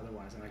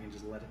otherwise, and I can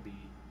just let it be,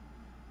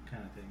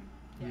 kind of thing.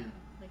 Yeah,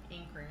 like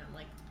anchoring on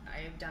like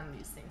I've done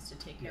these things to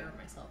take care of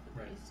myself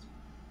at least.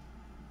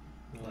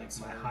 Like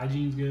my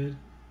hygiene's good,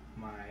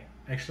 my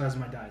exercise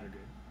and my diet are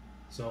good.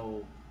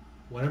 So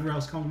whatever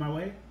else comes my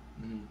way,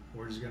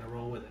 we're just gonna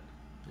roll with it.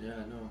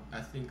 Yeah, no,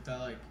 I think that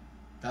like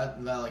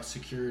that like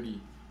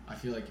security, I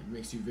feel like it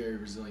makes you very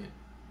resilient.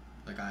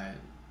 Like I'm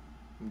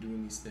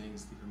doing these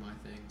things, these are my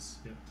things,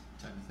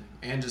 type of thing,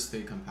 and just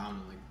they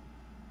compound like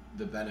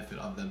the benefit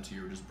of them to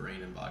your just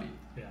brain and body,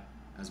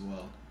 as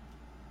well.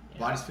 Yeah.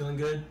 Body's feeling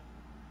good,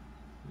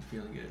 you're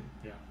feeling good.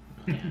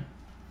 Yeah.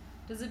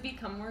 Does it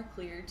become more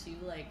clear too,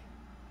 like,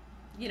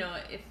 you know,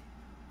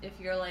 if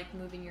you're like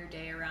moving your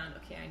day around,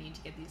 okay, I need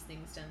to get these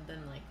things done,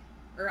 then like,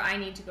 or I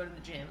need to go to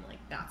the gym, like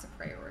that's a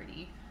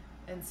priority,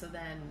 and so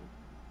then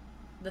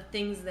the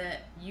things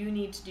that you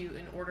need to do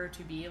in order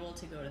to be able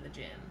to go to the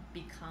gym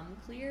become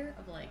clear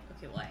of like,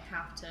 okay, well I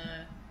have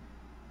to,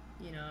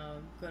 you know,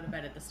 go to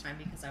bed at this time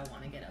because I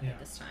want to get up at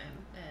this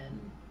time,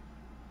 and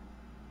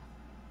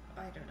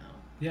I don't know.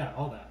 Yeah,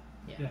 all that.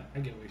 Yeah, I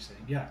get what you're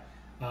saying. Yeah.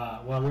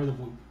 Well, we're the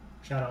Whoop.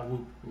 Shout out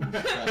Whoop.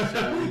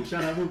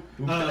 Shout out Whoop.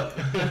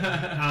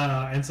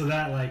 And so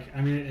that, like,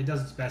 I mean, it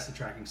does its best at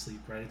tracking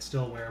sleep, right? It's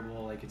still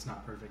wearable. Like, it's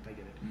not perfect. I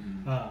get it.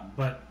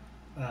 But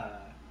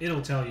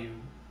it'll tell you,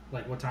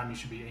 like, what time you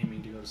should be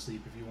aiming to go to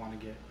sleep if you want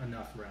to get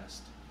enough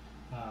rest.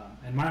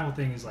 And my whole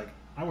thing is, like,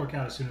 I work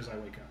out as soon as I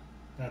wake up.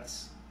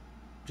 That's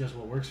just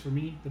what works for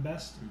me the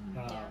best.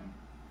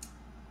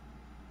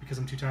 Because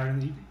I'm too tired in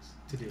the evenings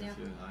to do it.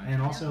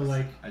 And also,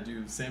 like, I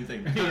do the same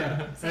thing.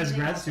 As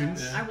grad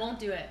students, I won't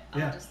do it.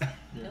 I'll just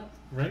nope.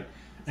 Right.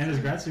 And as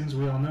grad students,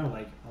 we all know,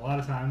 like, a lot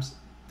of times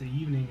the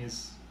evening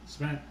is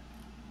spent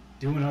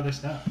doing other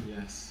stuff.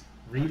 Yes.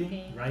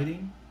 Reading,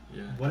 writing,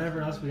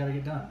 whatever else we got to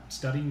get done.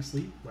 Studying,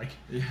 sleep, like,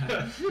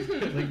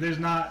 like there's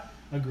not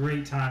a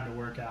great time to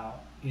work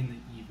out in the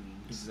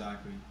evenings.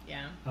 Exactly.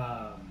 Yeah.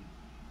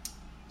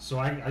 So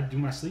I do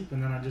my sleep,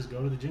 and then I just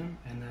go to the gym,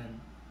 and then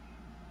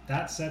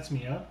that sets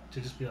me up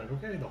to just be like,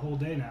 okay, the whole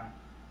day now,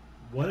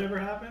 whatever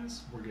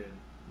happens, we're good.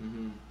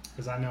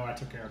 Because I know I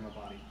took care of my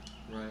body.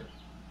 Right.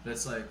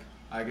 That's like,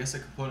 I guess a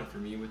component for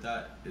me with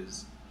that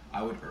is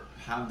I would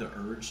have the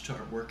urge to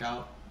work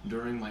out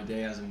during my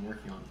day as I'm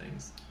working on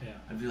things. Yeah.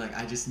 I'd be like,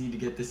 I just need to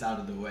get this out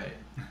of the way.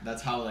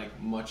 That's how like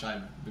much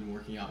I've been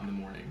working out in the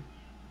morning,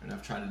 and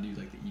I've tried to do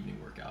like the evening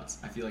workouts.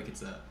 I feel like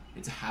it's a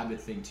habit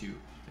thing too.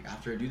 Like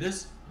after I do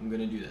this, I'm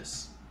gonna do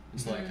this.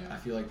 It's like I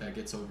feel like that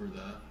gets over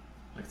the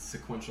like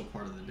sequential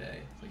part of the day.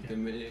 Like the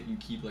minute you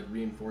keep like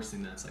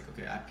reinforcing that, it's like,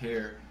 okay, I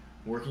pair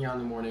working out in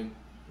the morning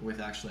with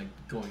actually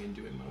like going and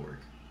doing my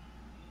work.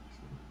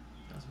 So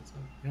that's what's up.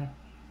 Yeah.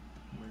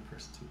 Morning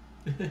person too.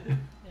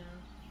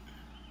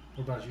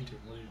 What about you two?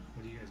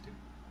 What do you guys do?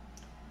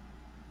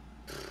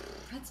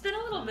 It's been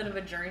a little bit of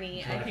a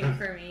journey, I think,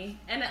 for me.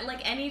 And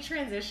like any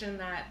transition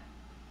that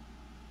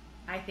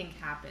I think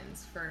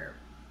happens for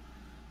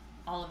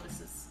all of this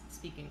is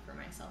speaking for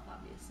myself,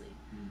 obviously.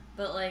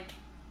 But like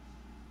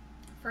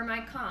for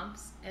my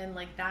comps and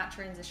like that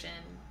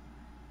transition,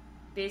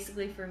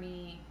 basically for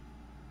me,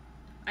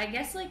 I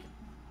guess like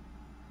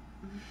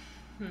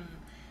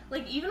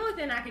like even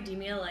within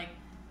academia, like,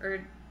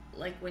 or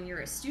like when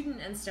you're a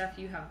student and stuff,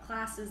 you have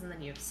classes and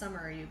then you have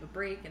summer, or you have a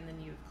break and then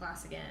you have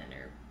class again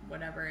or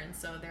whatever, and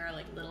so there are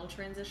like little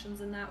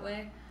transitions in that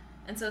way.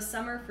 And so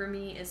summer for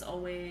me is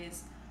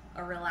always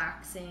a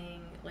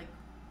relaxing like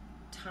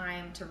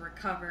time to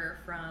recover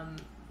from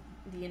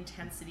the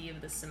intensity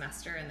of the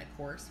semester and the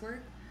coursework.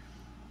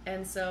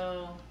 And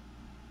so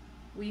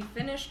we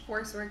finished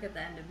coursework at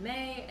the end of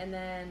May, and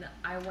then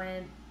I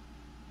went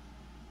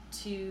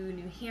to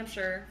New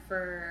Hampshire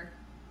for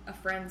a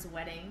friend's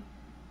wedding,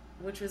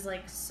 which was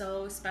like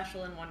so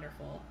special and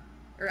wonderful.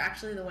 Or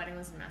actually the wedding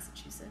was in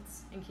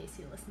Massachusetts, in case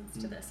he listens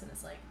to this and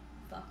is like,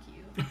 fuck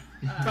you.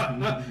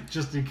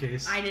 Just in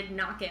case. I did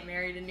not get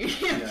married in New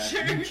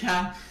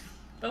Hampshire.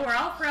 But we're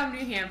all from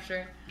New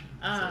Hampshire.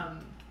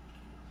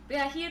 But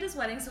yeah, he had his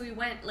wedding, so we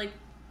went, like,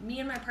 me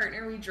and my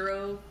partner, we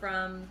drove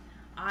from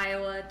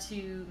Iowa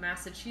to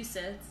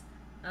Massachusetts,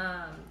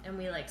 and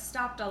we, like,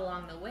 stopped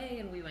along the way,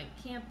 and we went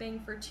camping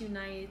for 2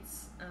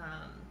 nights,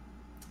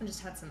 and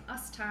just had some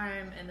us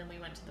time, and then we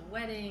went to the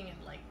wedding,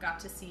 and, like,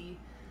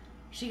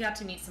 she got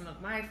to meet some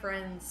of my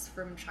friends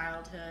from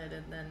childhood,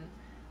 and then,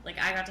 like,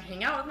 I got to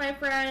hang out with my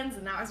friends,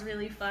 and that was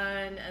really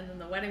fun, and then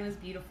the wedding was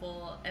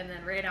beautiful, and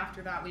then right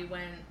after that we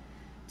went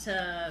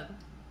to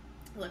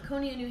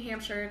Laconia, New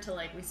Hampshire to,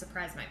 like, we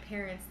surprised my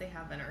parents. They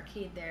have an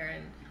arcade there,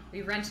 and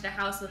we rented a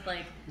house with,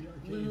 like,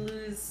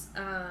 Lulu's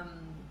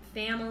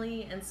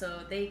family, and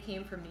so they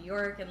came from New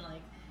York, and,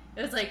 like,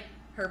 it was, like,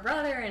 her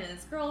brother and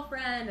his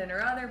girlfriend and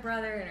her other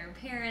brother and her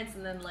parents,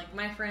 and then, like,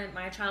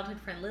 my childhood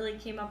friend Lily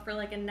came up for,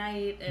 like, a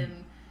night,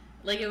 and,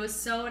 like, it was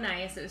so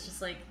nice. It was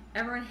just, like,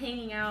 everyone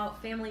hanging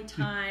out, family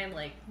time,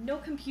 like, no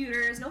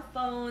computers, no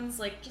phones,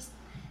 like, just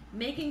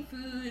making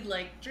food,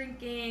 like,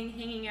 drinking,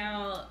 hanging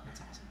out. That's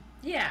awesome.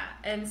 Yeah,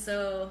 and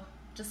so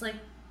just, like,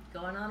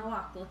 going on a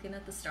walk, looking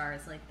at the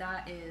stars, like,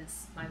 that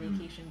is my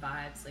vacation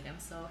vibes. Like, I'm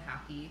so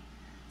happy.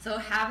 So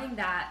having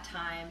that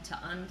time to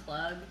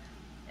unplug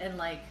and,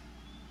 like,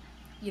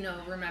 you know,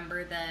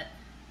 remember that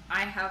I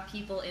have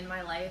people in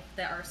my life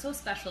that are so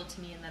special to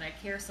me and that I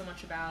care so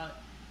much about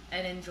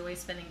and enjoy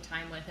spending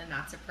time with, and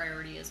that's a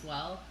priority as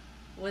well,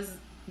 was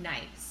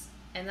nice.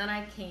 And then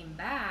I came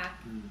back,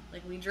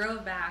 like, we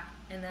drove back,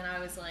 and then I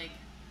was like,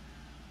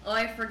 oh,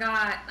 I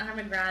forgot, I'm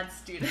a grad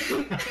student.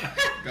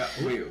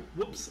 Wait,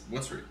 whoops.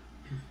 What's right?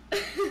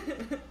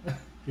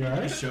 You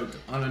alright? You choked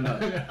on a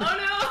nut. Oh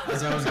no!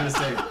 That's what I was gonna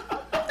say.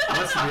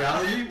 What's the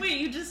reality? Wait,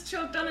 you just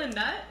choked on a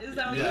nut? Is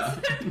that what you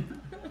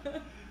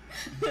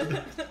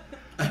said?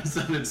 That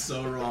sounded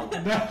so wrong.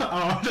 No,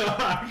 oh no.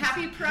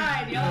 Happy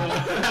Pride, y'all.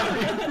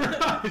 Happy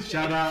Pride.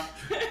 Shout out.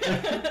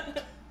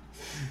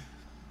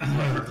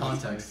 For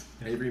context,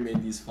 Avery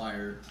made these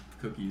fire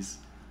cookies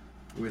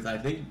with, I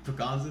think,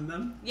 pecans in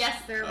them.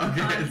 Yes, they're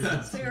Okay,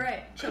 pecans. So you're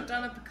right. Choked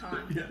on a pecan.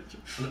 Yeah.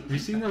 Have you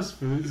seen those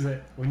foods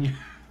that when you...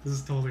 This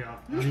is totally off.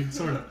 I mean,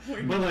 sort of.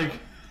 But, like,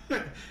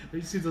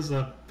 you see those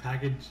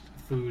packaged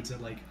foods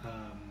that, like,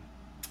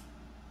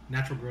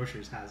 Natural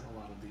Grocers has a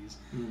lot of these.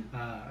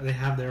 They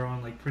have their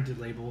own, like, printed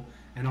label,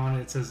 and on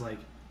it says, like,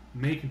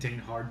 may contain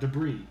hard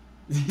debris.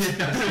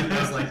 Yeah,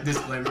 those, like,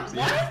 disclaimers.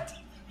 What?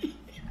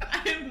 I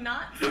have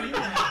not seen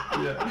that.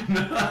 Yeah.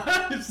 No,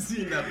 I've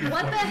seen that before.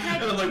 What the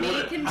heck? And I'm like,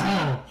 May contain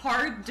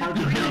hard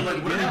debris. I'm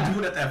like, what are they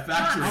doing at that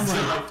factory?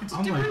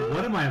 I'm like,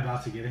 what am I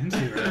about to get into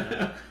right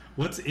now?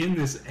 What's in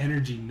this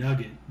energy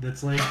nugget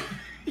that's like,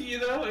 you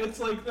know, it's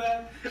like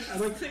that. It's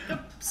like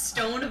a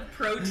stone of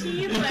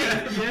protein. Like,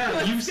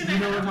 yeah, you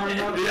know what I'm talking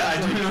about? Yeah,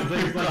 I do know.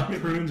 There's like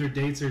prunes or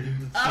dates or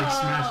like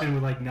smashed in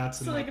with like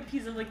nuts and so like a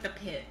piece of like the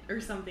pit or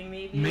something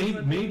maybe.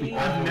 Maybe.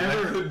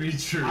 That could be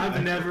true.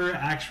 I've never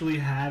actually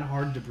had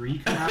hard debris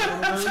come out of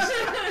one of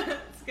those.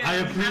 I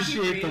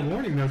appreciate the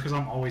warning though, because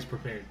I'm always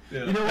prepared.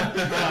 Yeah. You know what?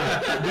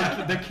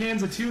 The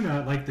cans of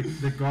tuna, like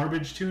the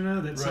garbage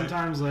tuna that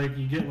sometimes like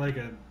you get like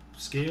a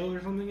scale or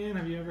something in.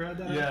 Have you ever had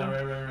that? Yeah,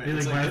 right.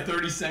 It's like a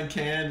 30-cent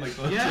can, like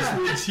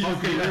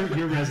okay,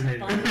 you're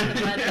resonating.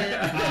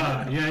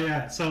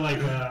 Yeah. So like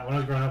when I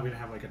was growing up, we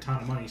didn't have like a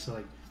ton of money, so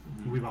like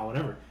we bought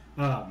whatever.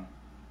 And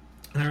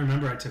I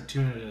remember I took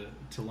tuna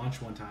to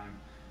lunch one time,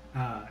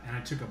 and I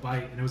took a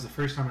bite, and it was the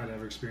first time I'd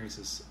ever experienced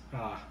this.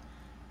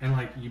 And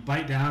like you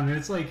bite down, and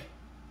it's like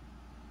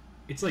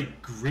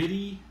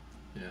gritty.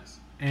 Yes.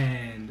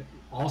 And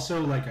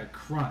also like a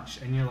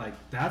crunch, and you're like,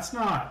 that's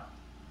not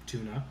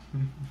tuna.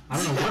 I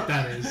don't know what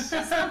that is.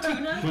 That's not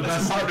tuna. But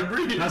that's hard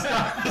debris.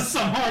 That's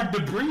some hard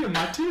debris in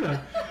my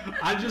tuna.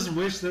 I just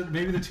wish that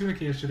maybe the tuna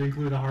can should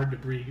include a hard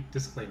debris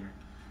disclaimer.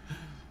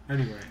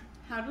 Anyway.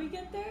 How'd we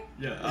get there?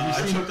 Yeah,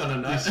 I choked on a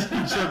nut.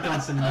 You choked on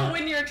some nut. Oh,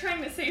 when you were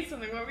trying to say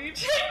something, what were you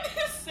trying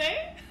to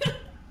say?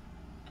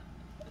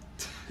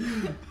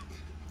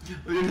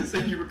 I was gonna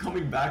say you were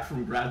coming back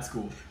from grad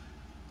school.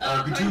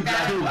 Coming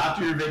back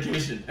after your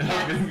vacation, and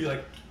I was gonna be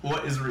like,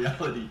 "What is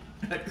reality?"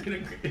 And it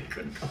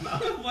couldn't come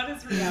out. What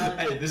is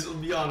reality? Hey, this will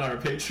be on our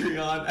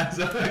Patreon as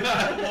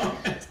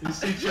You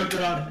see, choking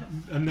on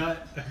a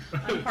nut.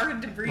 On hard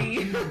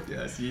debris.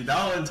 Yeah, see,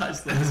 that'll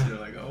entice the listener.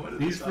 Like, oh, what is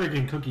these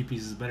freaking cookie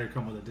pieces better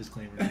come with a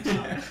disclaimer next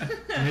time.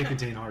 May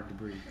contain hard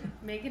debris.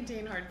 May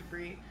contain hard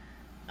debris.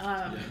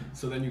 Yeah.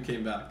 So then you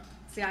came back.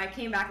 See, I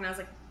came back and I was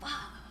like,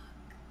 fuck.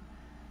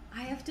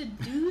 I have to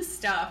do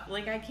stuff.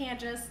 Like, I can't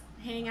just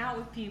hang out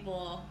with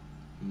people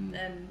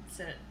and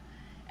sit.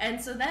 And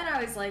so then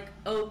I was like,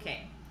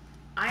 okay,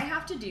 I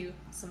have to do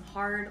some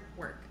hard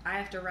work. I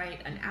have to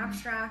write an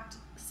abstract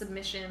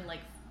submission, like,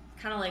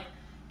 kind of like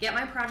get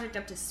my project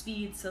up to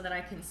speed so that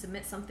I can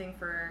submit something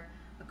for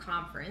a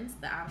conference,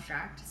 the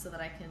abstract, so that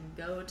I can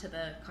go to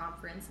the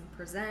conference and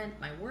present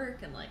my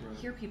work and, like,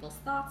 hear people's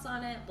thoughts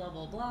on it, blah,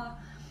 blah, blah.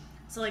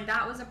 So, like,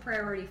 that was a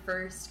priority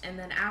first. And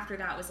then after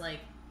that was,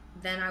 like,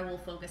 then I will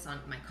focus on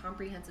my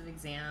comprehensive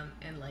exam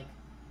and, like,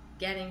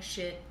 getting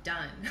shit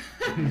done.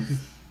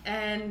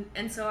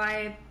 and so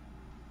I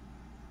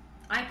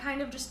I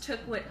kind of just took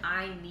what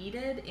I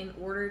needed in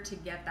order to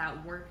get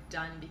that work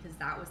done because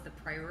that was the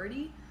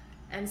priority.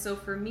 And so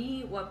for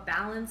me, what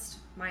balanced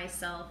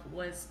myself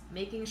was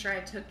making sure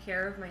I took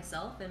care of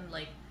myself and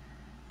like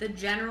the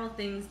general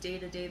things day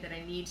to day that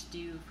I need to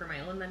do for my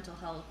own mental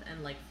health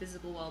and like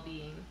physical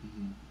well-being.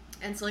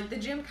 And so like the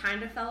gym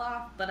kind of fell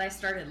off, but I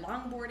started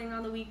longboarding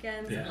on the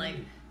weekends and like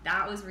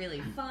that was really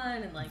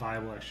fun and like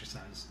viable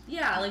exercise.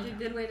 Yeah, like a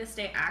good way to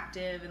stay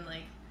active and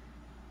like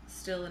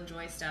still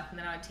enjoy stuff. And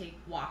then I would take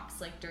walks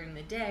like during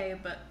the day,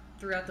 but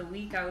throughout the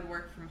week I would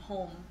work from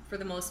home for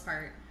the most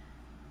part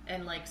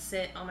and like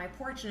sit on my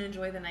porch and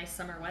enjoy the nice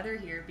summer weather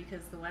here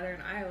because the weather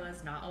in Iowa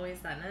is not always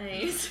that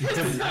nice. It's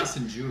been nice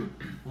in June.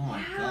 Oh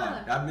my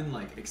god. I've been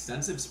like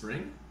extensive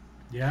spring.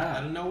 Yeah.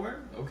 Out of nowhere?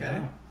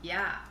 Okay.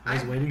 Yeah. I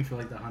was waiting for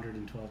like the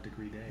 112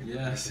 degree day.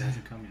 Yes. It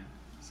hasn't come yet.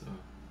 So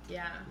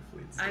yeah.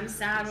 I'm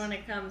sad when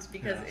it comes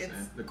because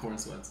it's the corn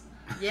sweats.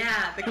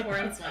 Yeah, the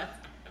corn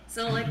sweats.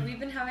 So like we've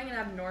been having an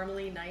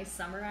abnormally nice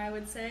summer, I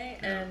would say,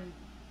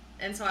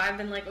 and so I've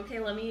been like, okay,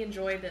 let me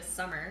enjoy this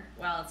summer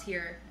while it's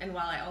here and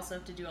while I also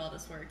have to do all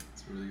this work.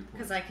 That's really good point.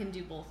 Because I can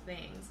do both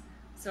things.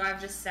 So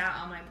I've just sat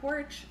on my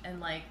porch and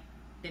like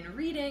been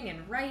reading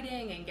and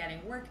writing and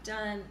getting work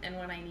done, and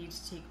when I need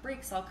to take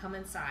breaks, I'll come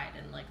inside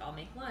and like I'll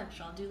make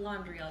lunch, I'll do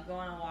laundry, I'll go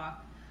on a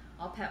walk,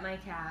 I'll pet my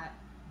cat,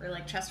 or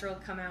like Chester will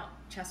come out.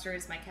 Chester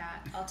is my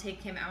cat. I'll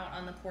take him out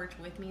on the porch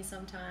with me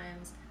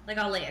sometimes. Like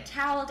I'll lay a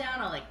towel down,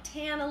 I'll like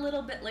tan a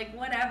little bit, like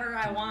whatever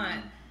I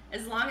want,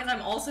 as long as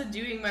I'm also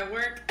doing my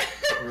work.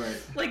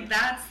 Right. Like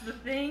that's the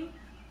thing.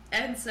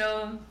 And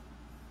so,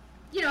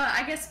 you know,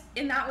 I guess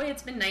in that way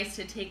it's been nice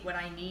to take what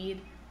I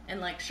need and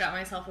like shut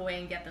myself away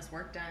and get this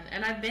work done.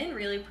 And I've been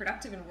really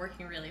productive and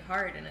working really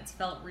hard, and it's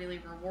felt really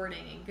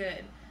rewarding and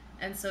good.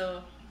 And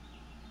so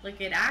like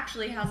it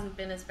actually hasn't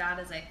been as bad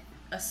as I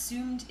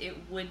assumed it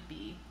would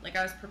be. Like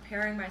I was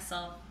preparing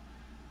myself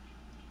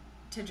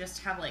to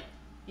just have like,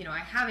 you know, I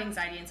have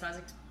anxiety, and so I was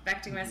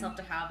expecting myself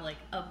to have like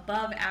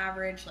above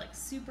average, like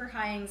super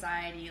high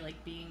anxiety,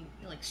 like being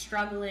like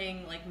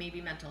struggling, like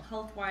maybe mental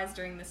health wise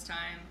during this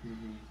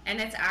time. And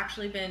it's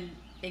actually been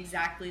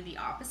exactly the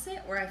opposite,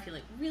 where I feel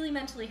like really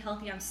mentally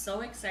healthy. I'm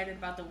so excited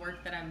about the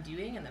work that I'm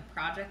doing and the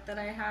project that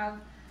I have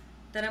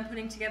that I'm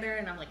putting together,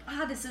 and I'm like,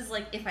 this is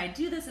like, if I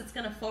do this, it's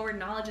gonna forward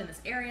knowledge in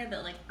this area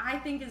that like I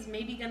think is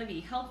maybe gonna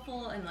be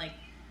helpful, and like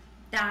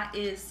that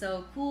is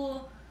so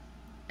cool.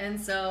 And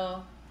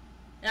so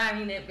I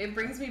mean, it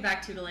brings me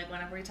back to like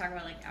whenever we talk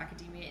about like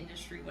academia,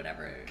 industry,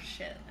 whatever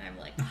shit, I'm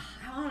like,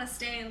 I want to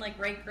stay and like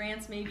write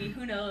grants maybe,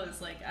 who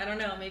knows, like I don't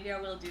know, maybe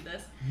I will do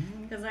this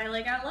because I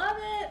love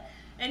it.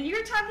 And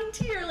you're talking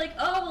to, you're like,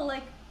 Val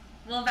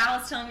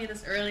was telling me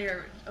this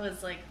earlier, it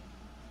was like,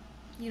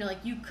 you know,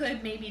 like you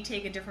could maybe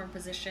take a different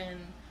position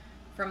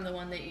from the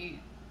one that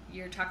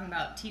you're talking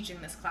about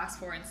teaching this class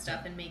for and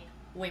stuff, and make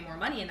way more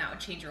money, and that would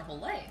change your whole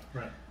life.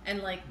 Right.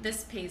 And like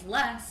this pays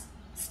less,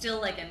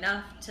 still like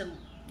enough to,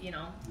 you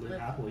know, live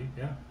happily.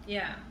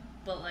 Yeah,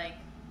 but like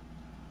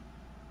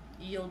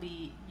you'll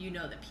be, you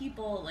know, the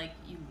people, like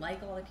you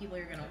like all the people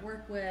you're gonna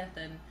work with,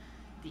 and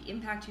the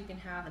impact you can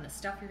have, and the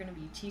stuff you're gonna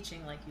be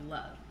teaching, like you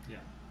love. Yeah.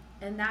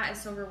 And that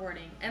is so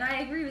rewarding. And I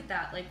agree with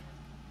that. Like,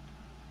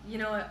 you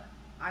know,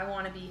 I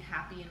want to be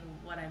happy in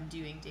what I'm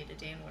doing day to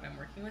day and what I'm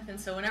working with. And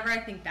so whenever I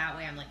think that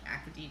way, I'm like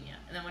academia.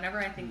 And then whenever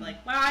I think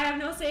like, wow, I have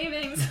no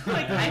savings,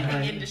 like I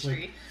think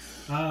industry.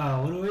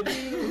 Like, what do I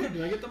do?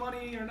 Do I get the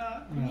money or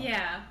not? No.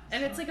 Yeah.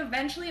 And it's like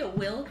eventually it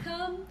will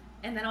come,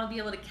 and then I'll be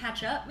able to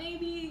catch up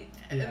maybe.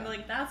 Yeah. And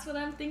like that's what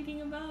I'm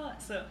thinking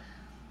about. So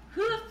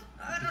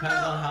depends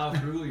on how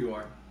frugal you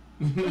are.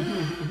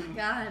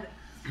 God.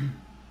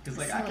 Because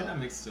like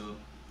academics still,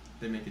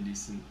 they make a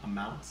decent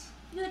amount.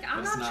 Yeah, like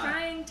I'm not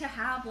trying to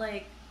have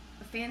like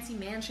a fancy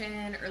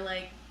mansion or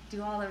like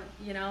do all the,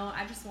 you know,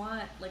 I just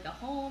want like a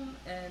home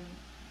and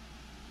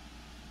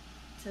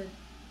to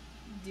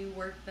do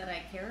work that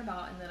I care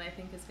about and that I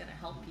think is going to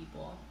help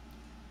people.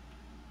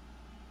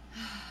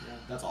 Yeah,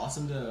 that's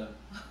awesome to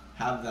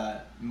have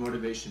that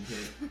motivation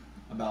hit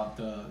about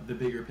the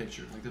bigger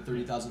picture, like the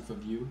 30,000 foot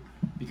view,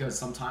 because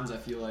sometimes I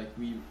feel like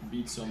we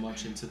read so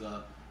much into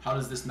the how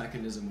does this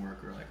mechanism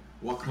work, or like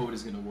what code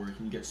is going to work,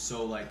 and you get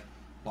so like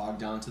bogged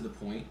down to the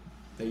point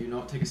that you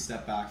don't take a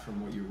step back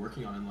from what you're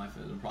working on in life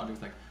as a project.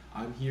 Like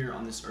I'm here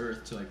on this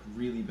earth to like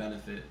really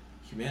benefit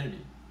humanity,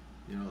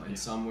 you know, in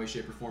some way,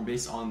 shape, or form,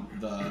 based on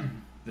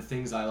the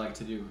things I like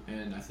to do.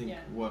 And I think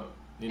what,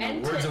 you know,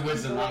 and words of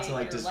wisdom, not to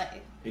like just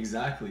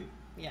exactly,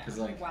 because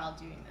like while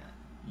doing that,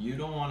 you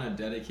don't want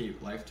to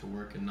dedicate life to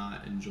work and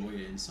not enjoy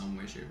it in some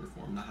way, shape, or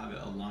form, not have it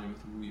align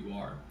with who you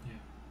are.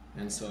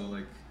 And so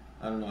like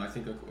I don't know, I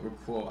think a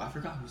quote, I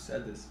forgot who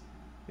said this,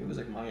 it was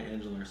like Maya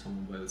Angelou or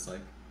someone, but it's like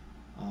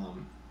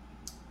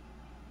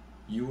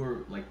you were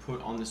like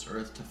put on this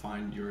earth to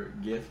find your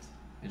gift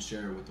and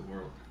share it with the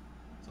world.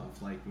 So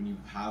it's like when you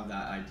have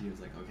that idea,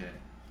 it's like, okay,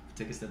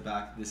 take a step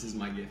back, this is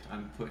my gift,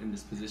 I'm put in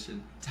this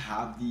position to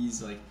have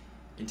these like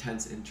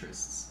intense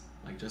interests,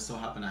 like just so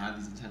happen I have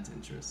these intense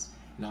interests.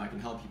 Now I can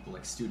help people,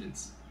 like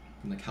students,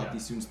 and like help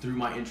these students through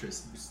my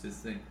interests, this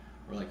thing.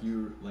 or like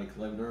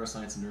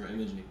neuroscience and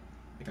neuroimaging,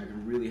 like I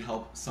can really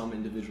help some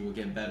individual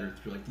get better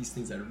through like these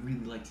things that I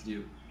really like to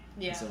do.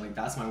 Yeah. And so like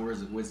that's my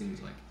words of wisdom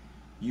is like,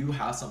 you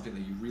have something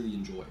that you really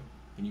enjoy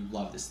and you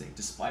love this thing,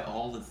 despite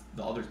all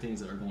the other things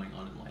that are going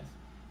on in life.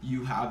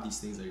 You have these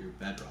things that are your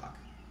bedrock.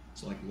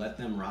 So like let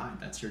them ride.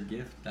 That's your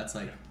gift. That's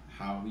like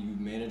how you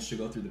manage to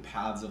go through the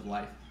paths of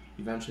life.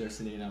 Eventually they're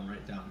sitting down,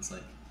 write down. It's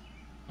like,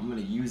 I'm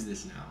gonna use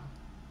this now.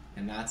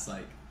 And that's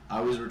like, I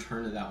always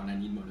return to that when I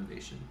need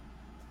motivation.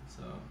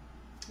 So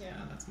yeah,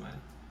 that's mine.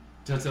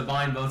 To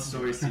bind both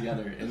stories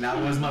together. And that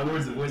was my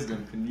words of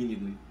wisdom,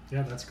 conveniently.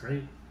 Yeah, that's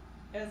great.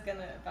 I was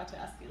about to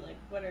ask you, like,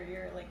 what are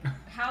your, like,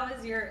 how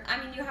is your, I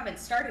mean, you haven't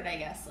started, I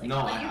guess. Like,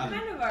 no, but I haven't.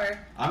 Kind of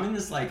are. I'm in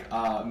this, like,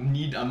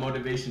 need a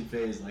motivation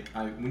phase. Like,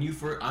 I'm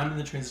in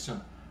the transition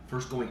of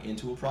first going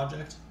into a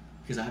project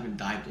because I haven't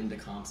dived into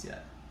comps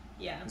yet.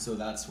 Yeah. And so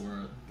that's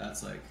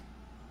like,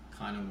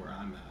 kind of where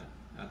I'm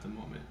at the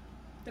moment.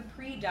 The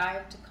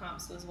pre-dive to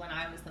comps was when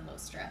I was the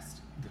most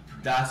stressed.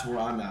 That's where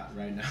I'm at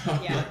right now.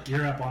 Yeah. Like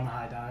you're up on the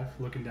high dive,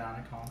 looking down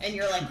at comps. And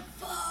you're like,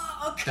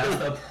 fuck! That's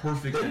the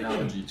perfect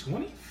analogy.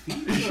 20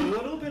 feet is a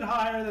little bit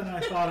higher than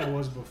I thought it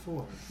was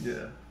before.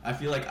 Yeah. I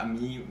feel like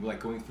me, like,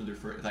 going through the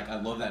first, like,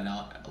 I love that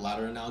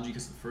ladder analogy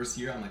because the first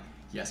year I'm like,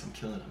 yes, I'm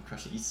killing it. I'm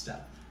crushing each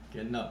step.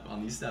 Getting up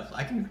on these steps.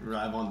 I can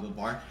arrive onto the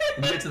bar.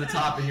 When you get to the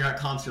top and you're at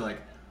comps, you're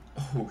like,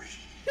 oh,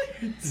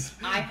 shit.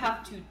 I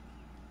have to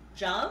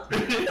jump?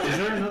 Is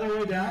there another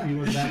way down?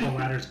 You look back, the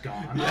ladder's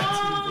gone.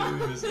 Yeah,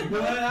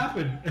 what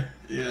happened?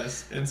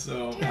 Yes, and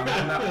so I'm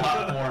on that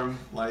platform,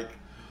 like,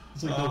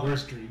 it's like the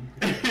worst dream.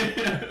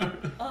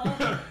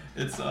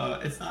 It's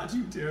not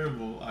too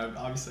terrible. I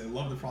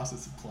love the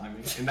process of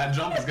climbing, and that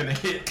jump is gonna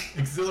hit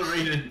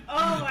accelerated.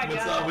 Oh my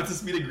god! With the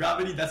speed of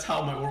gravity, that's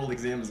how my oral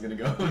exam is gonna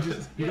go.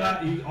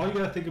 All you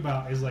gotta think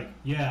about is like,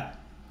 yeah,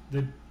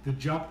 the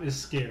jump is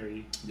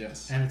scary.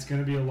 Yes. And it's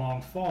gonna be a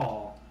long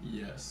fall.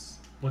 Yes.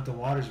 But the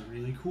water's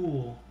really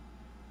cool,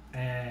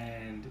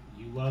 and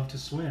you love to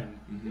swim.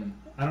 Mm-hmm.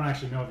 I don't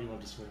actually know if you love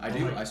to swim. I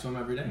do. I swim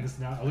every day.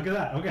 Look at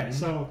that. Okay,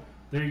 so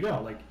there you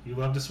go. Like, you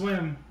love to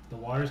swim. The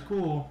water's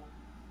cool.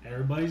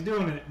 Everybody's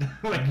doing it.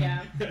 Like,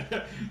 yeah.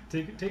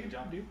 take a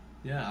jump, dude.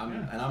 Yeah,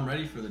 and I'm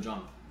ready for the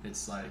jump.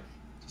 It's like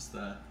just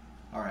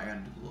all right, I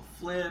gotta do a little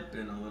flip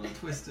and a little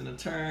twist and a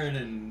turn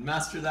and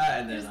master that,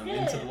 and then I'm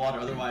into the water.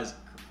 Otherwise,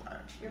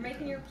 you're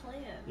making your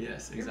plan.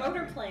 Yes, exactly.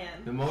 Your motor plan.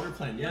 The motor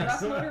plan,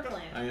 yes. Rough motor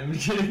plan. I am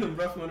getting the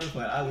rough motor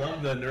plan. I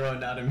love the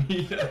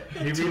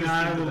neuroanatomy. Avery and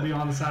I will be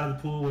on the side of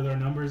the pool with our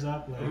numbers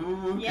up. Like,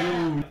 ooh,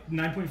 yeah. Ooh,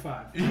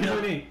 9.5,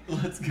 9.8.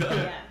 Let's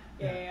go.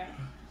 Yeah.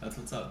 That's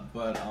what's up.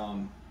 But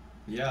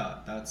yeah,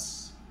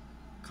 that's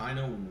kind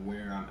of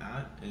where I'm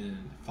at in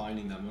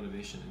finding that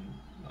motivation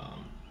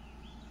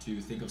to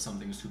think of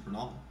something super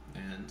novel.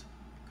 And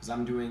because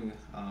I'm doing,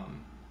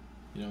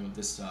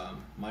 this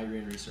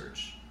migraine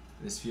research.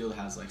 This field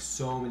has like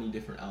so many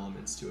different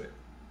elements to it.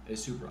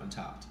 It's super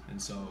untapped,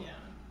 and so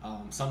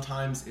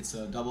sometimes it's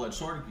a double-edged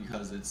sword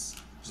because there's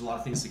a lot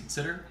of things to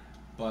consider,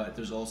 but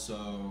there's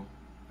also,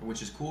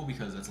 which is cool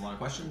because that's a lot of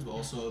questions, but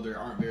also there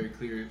aren't very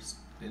clear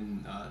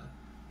in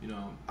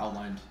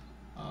outlined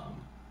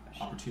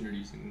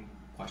opportunities and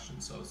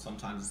questions. So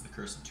sometimes it's the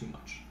curse of too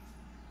much,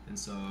 and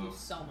so there's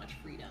so much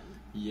freedom.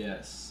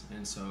 Yes,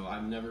 and so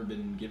I've never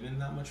been given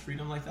that much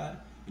freedom like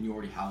that. And you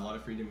already have a lot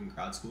of freedom in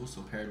grad school,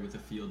 so paired with a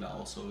field that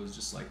also is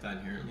just like that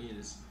inherently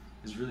is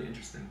really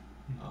interesting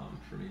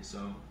for me.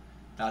 So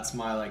that's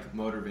my like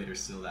motivator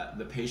still. That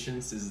the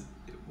patience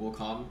will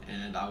come,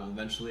 and I will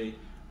eventually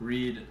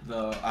read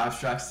the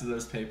abstracts to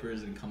those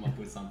papers and come up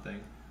with something.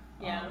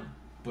 Yeah.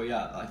 But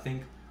yeah, I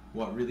think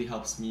what really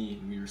helps me,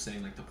 and we were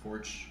saying like the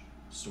porch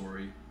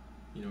story,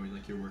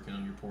 like you're working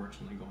on your porch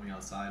and like going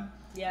outside.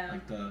 Yeah.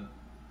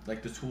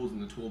 Like the tools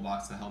in the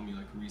toolbox that help me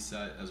like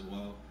reset as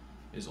well.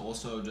 Is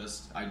also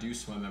just, I do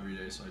swim every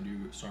day, so I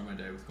do start my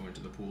day with going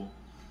to the pool.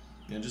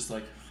 And it just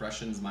like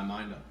freshens my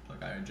mind up.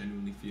 Like I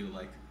genuinely feel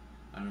like,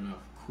 I don't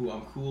know,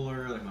 I'm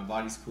cooler, like my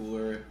body's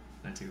cooler, and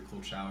I take a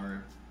cold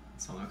shower.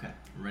 So I'm like, okay,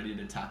 I'm ready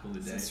to tackle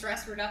the day. Some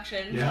stress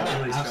reduction. Yeah,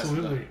 really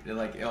absolutely. They're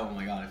like, oh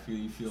my god,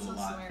 you feel so a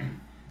lot. Smart.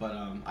 But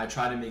I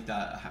try to make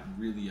that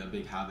really a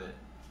big habit.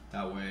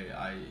 That way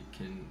I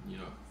can,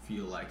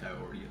 feel like I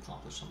already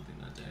accomplished something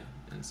that day.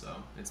 And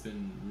so it's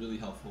been really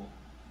helpful.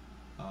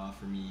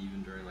 For me,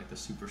 even during like the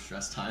super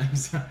stress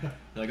times.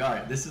 Like, all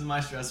right, this is my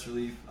stress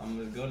relief. I'm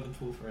gonna go to the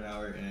pool for an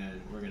hour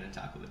and we're gonna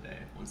tackle the day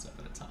one step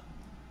at a time.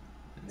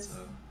 And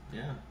so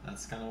yeah,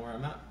 that's kind of where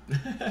I'm at.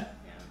 Yeah,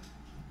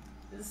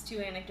 this is too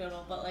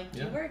anecdotal, but like, do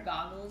you wear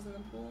goggles in the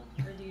pool,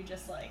 or do you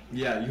just like?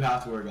 Yeah, you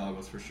have to wear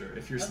goggles for sure.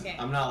 If you're,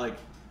 I'm not like,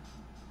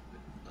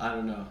 I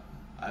don't know,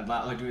 I'm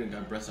not like doing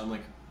a breast. I'm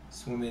like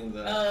swimming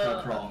the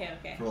front crawl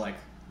for like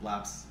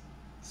laps.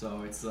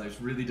 So it's like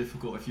really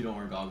difficult if you don't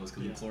wear goggles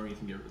because the chlorine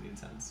can get really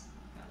intense.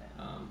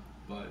 Got it.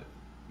 But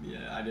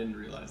yeah, I didn't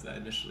realize that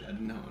initially. I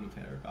didn't own a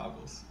pair of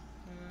goggles.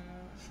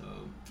 So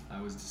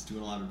I was just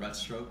doing a lot of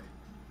breaststroke,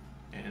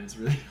 and it's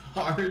really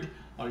hard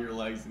on your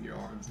legs and your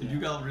arms. You do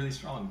get really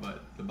strong,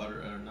 but the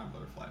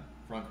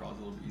front crawl is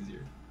a little bit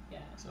easier. Yeah.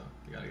 So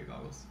you gotta get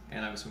goggles.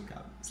 And I have a swim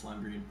cap. It's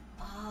lime green.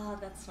 Oh,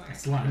 that's smart.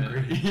 It's lime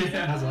green.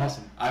 Yeah. That's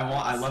awesome.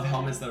 I love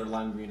helmets that are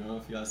lime green. I don't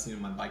know if you guys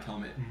seen my bike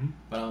helmet,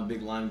 but I'm a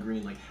big lime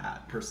green like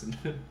hat person.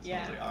 So Yeah. I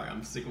was like, all right,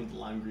 I'm sticking with the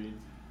lime green.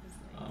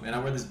 Nice. And I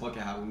wear this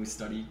bucket hat when we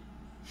study.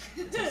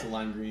 It's also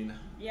lime green.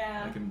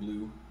 Yeah. Like in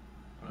blue.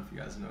 I don't know if you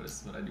guys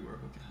noticed, but I do wear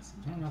bucket hats.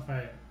 I don't know if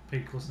I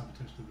paid close enough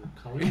attention to the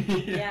color.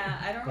 Yeah,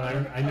 I don't But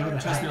remember. I know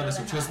that. Trust me on this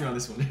one. Trust me on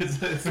this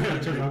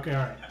one. Okay,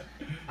 all right.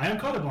 I am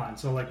colorblind,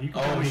 so like you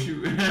can tell me,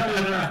 shoot. you tell me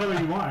whatever color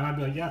you want, and I'd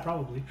be like, yeah,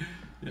 probably.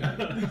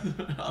 Yeah.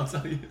 I'll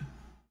tell you.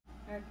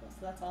 Alright, cool. So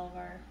that's all of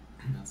our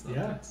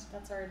Yeah.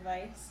 that's our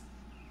advice.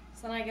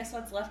 So then I guess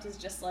what's left is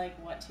just like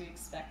what to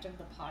expect of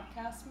the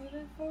podcast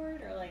moving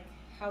forward, or like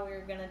how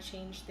we're gonna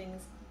change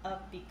things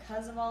up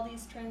because of all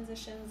these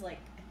transitions. Like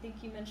I think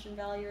you mentioned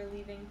Val, you're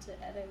leaving to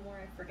edit more.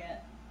 I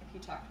forget if you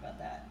talked about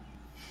that.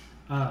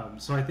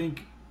 So I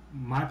think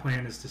my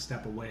plan is to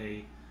step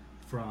away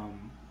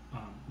from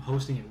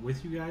hosting it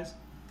with you guys.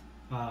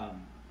 So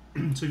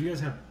if you guys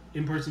have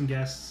in-person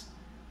guests,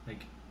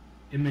 like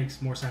it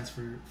makes more sense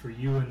for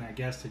you and that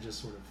guest to just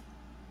sort of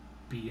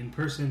be in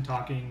person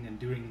talking and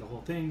doing the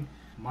whole thing.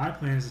 My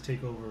plan is to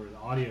take over the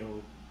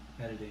audio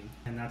editing,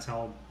 and that's how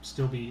I'll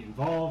still be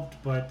involved,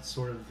 but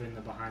sort of in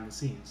the behind the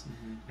scenes.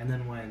 And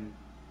then when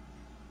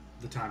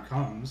the time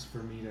comes for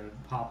me to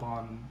hop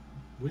on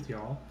with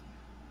y'all,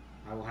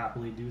 I will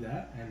happily do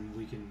that, and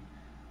we can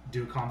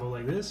do a combo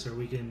like this, or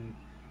we can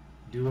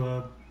do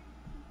a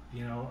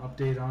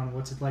update on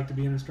what's it like to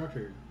be an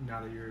instructor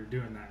now that you're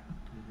doing that.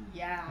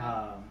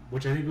 Yeah.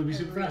 Which I think would be It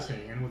super really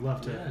fascinating, and would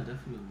love to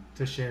definitely.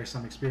 to share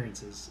some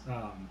experiences.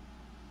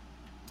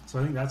 So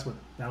I think that's what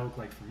that'll look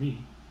like for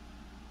me.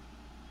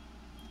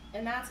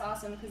 And that's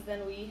awesome because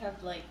then we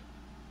have like,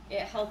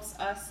 it helps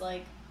us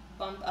like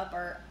bump up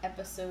our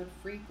episode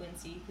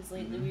frequency because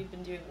lately we've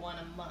been doing one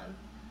a month.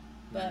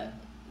 But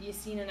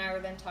Yassine and I were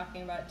then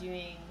talking about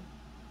doing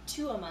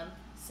 2 a month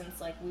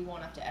since like we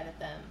won't have to edit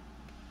them.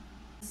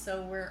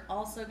 So we're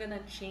also going to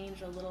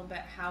change a little bit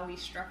how we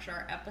structure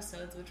our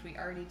episodes, which we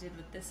already did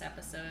with this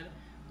episode,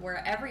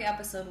 where every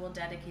episode we'll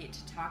dedicate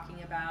to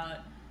talking about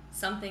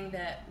something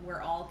that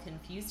we're all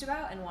confused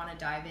about and want to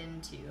dive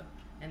into.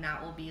 And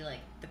that will be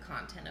like the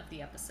content of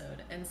the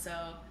episode. And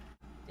so,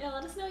 yeah,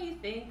 let us know what you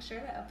think.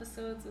 Share the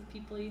episodes with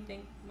people you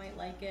think might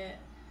like it.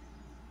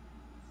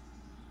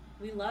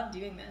 We love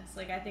doing this.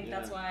 Like, I think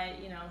that's why,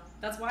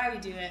 that's why we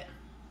do it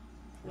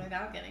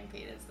without getting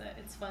paid, is that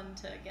it's fun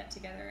to get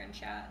together and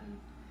chat and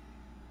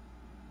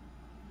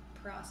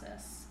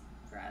process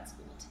grad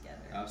school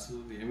together.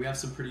 Absolutely. And we have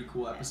some pretty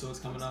cool episodes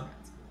coming up.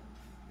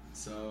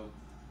 So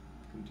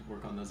we can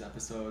work on those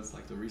episodes,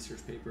 like the research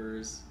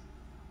papers.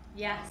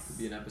 Yes. Could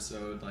be an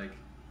episode like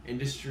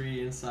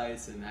industry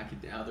insights and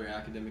other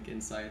academic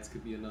insights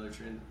could be another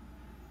trend,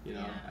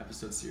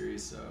 episode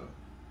series. So,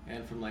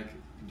 and from like, we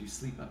can do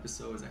sleep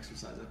episodes,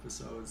 exercise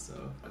episodes.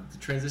 So the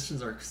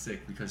transitions are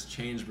sick because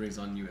change brings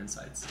on new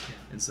insights.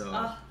 And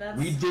so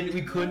we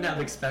couldn't have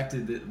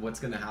expected what's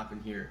going to happen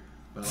here.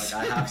 But like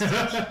I have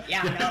to.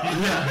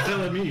 Yeah,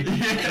 telling me.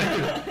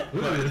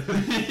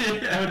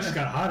 I just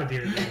got hot in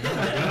here. Oh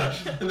my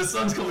gosh. And the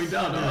sun's coming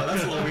down. Oh,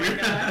 that's a little weird.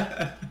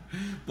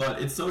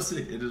 But it's so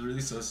sick. It is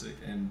really so sick,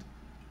 and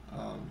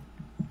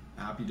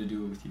happy to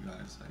do it with you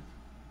guys. Like,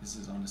 this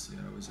is honestly,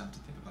 I always have to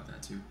think about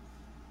that too.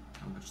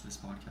 How much this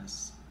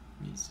podcast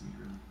means to me,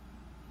 really.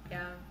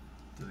 Yeah.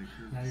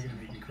 Now you're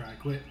gonna make me cry.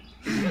 Quit.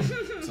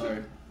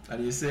 Sorry. How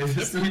do you say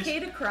this? It's okay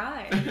to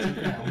cry.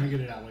 Yeah, I'm gonna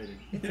get it out later.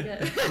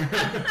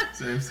 It's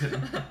good.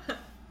 Same.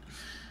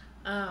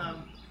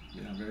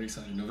 Yeah, I'm very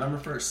excited. November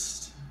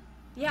 1st.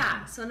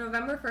 Yeah, so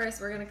November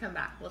 1st, we're going to come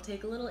back. We'll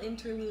take a little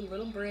interlude,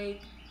 little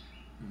break,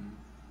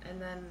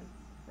 and then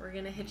we're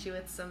going to hit you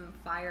with some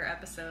fire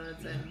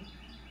episodes and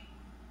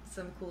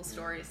some cool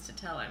stories to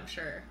tell, I'm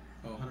sure.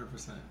 Oh,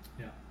 100%.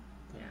 Yeah.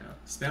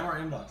 Spam our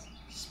inbox.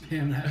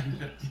 Spam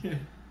that.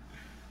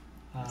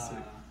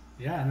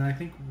 Yeah, and I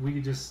think we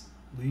could just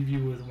leave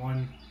you with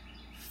one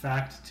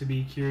fact to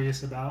be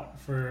curious about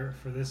for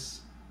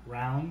this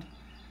round.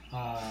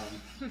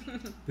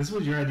 This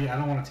was your idea. I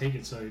don't want to take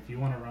it, so if you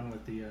want to run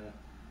with the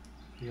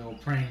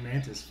old praying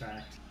mantis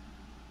fact.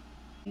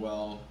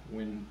 Well,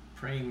 when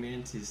praying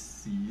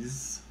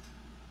mantises...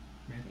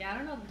 Yeah, I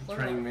don't know the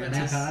plural. Praying for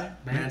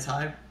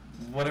manti,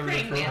 whatever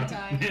praying the plural.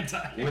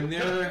 manti. When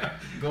they're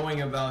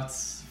going about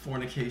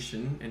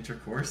fornication,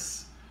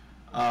 intercourse,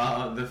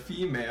 the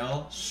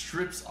female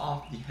strips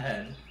off the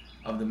head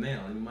of the male,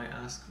 and you might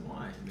ask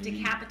why. Maybe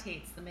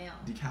decapitates the male.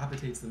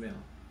 Decapitates the male.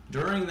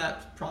 During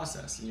that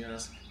process, and you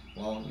ask,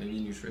 well, maybe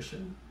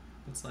nutrition?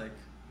 It's like,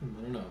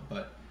 I don't know,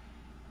 but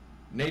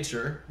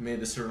nature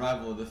made the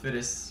survival of the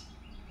fittest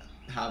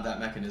have that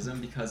mechanism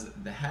because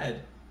the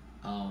head,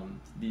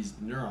 these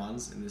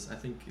neurons in this,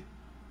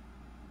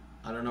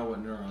 I don't know what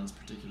neurons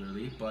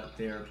particularly, but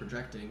they are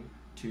projecting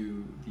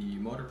to the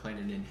motor plane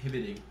and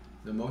inhibiting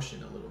the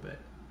motion a little bit.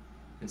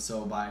 And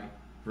so by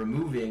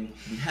removing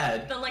the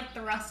head... The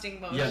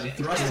thrusting motion. Yeah, the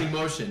thrusting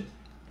motion.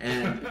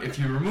 And if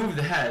you remove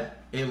the head,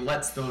 it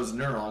lets those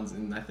neurons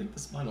in, I think, the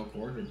spinal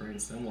cord or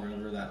brainstem,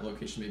 wherever that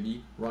location may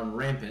be, run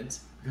rampant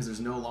because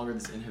there's no longer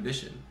this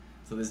inhibition.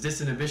 So this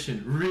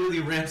disinhibition really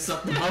ramps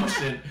up the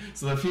motion.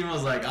 So the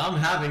female's like, I'm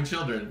having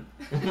children.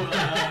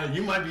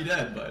 You might be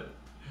dead, but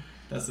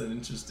that's an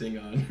interesting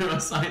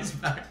neuroscience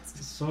fact.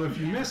 So if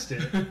you missed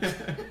it,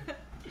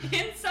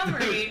 in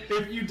summary,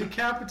 if you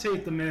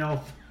decapitate the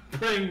male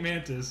praying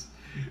mantis,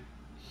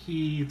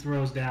 he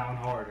throws down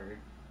harder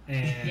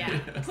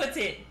and puts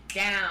it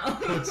down.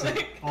 Puts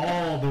it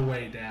all the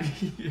way down.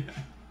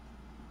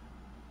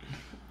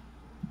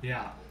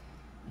 Yeah.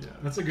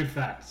 That's a good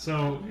fact.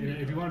 So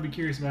if you want to be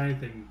curious about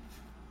anything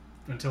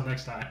until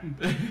next time,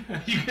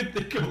 you can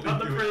think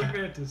about the praying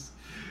mantis.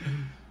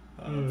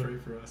 Pray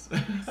for us.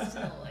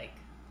 So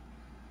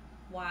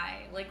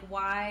why?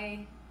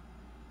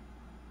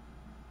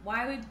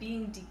 Why would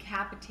being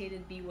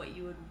decapitated be what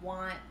you would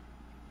want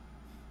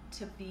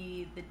to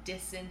be the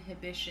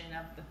disinhibition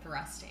of the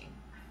thrusting?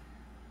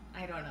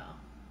 I don't know.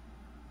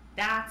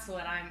 That's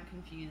what I'm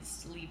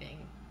confused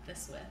leaving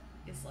this with,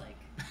 is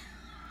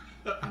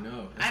I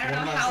know. I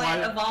don't know how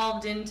it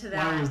evolved into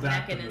that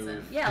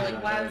mechanism.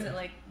 Why was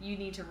it you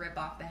need to rip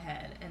off the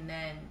head and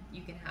then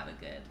you can have a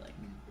good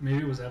Maybe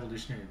it was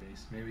evolutionary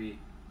based. Maybe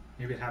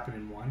it happened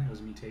in one. It was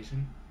a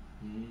mutation.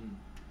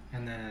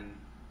 And then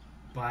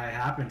by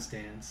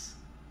happenstance,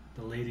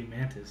 the lady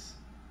mantis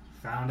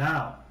found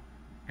out,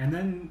 and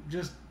then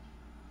just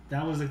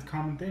that was a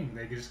common thing.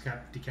 They just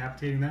kept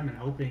decapitating them and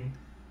hoping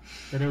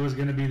that it was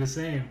going to be the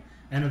same,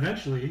 and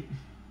eventually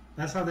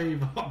that's how they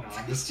evolved. No,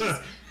 I'm just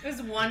it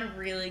was one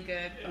really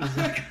good.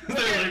 They're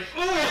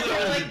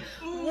like,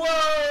 oh,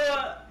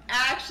 whoa!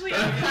 Actually,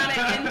 I'm kind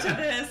of into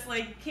this,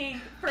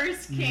 kink,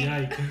 first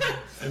kink.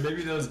 And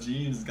maybe those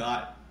genes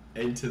got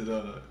into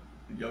the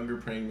younger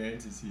praying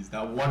mantises.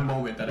 That one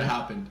moment that it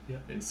happened,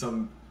 in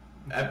some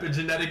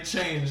epigenetic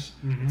change.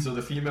 So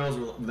the females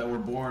that were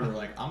born were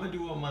like, I'm gonna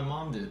do what my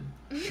mom did,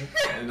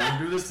 and I'm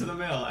gonna do this to the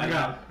male. I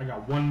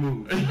got one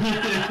move.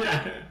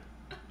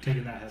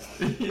 Taking that head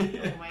off.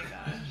 Oh my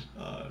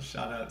gosh.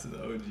 Shout out to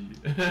the OG.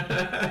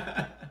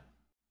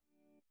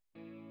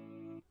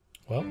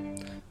 Well,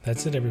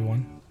 that's it,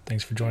 everyone.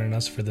 Thanks for joining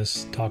us for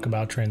this talk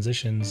about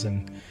transitions,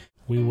 and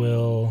we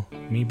will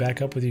meet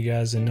back up with you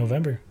guys in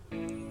November.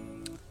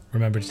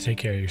 Remember to take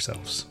care of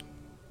yourselves.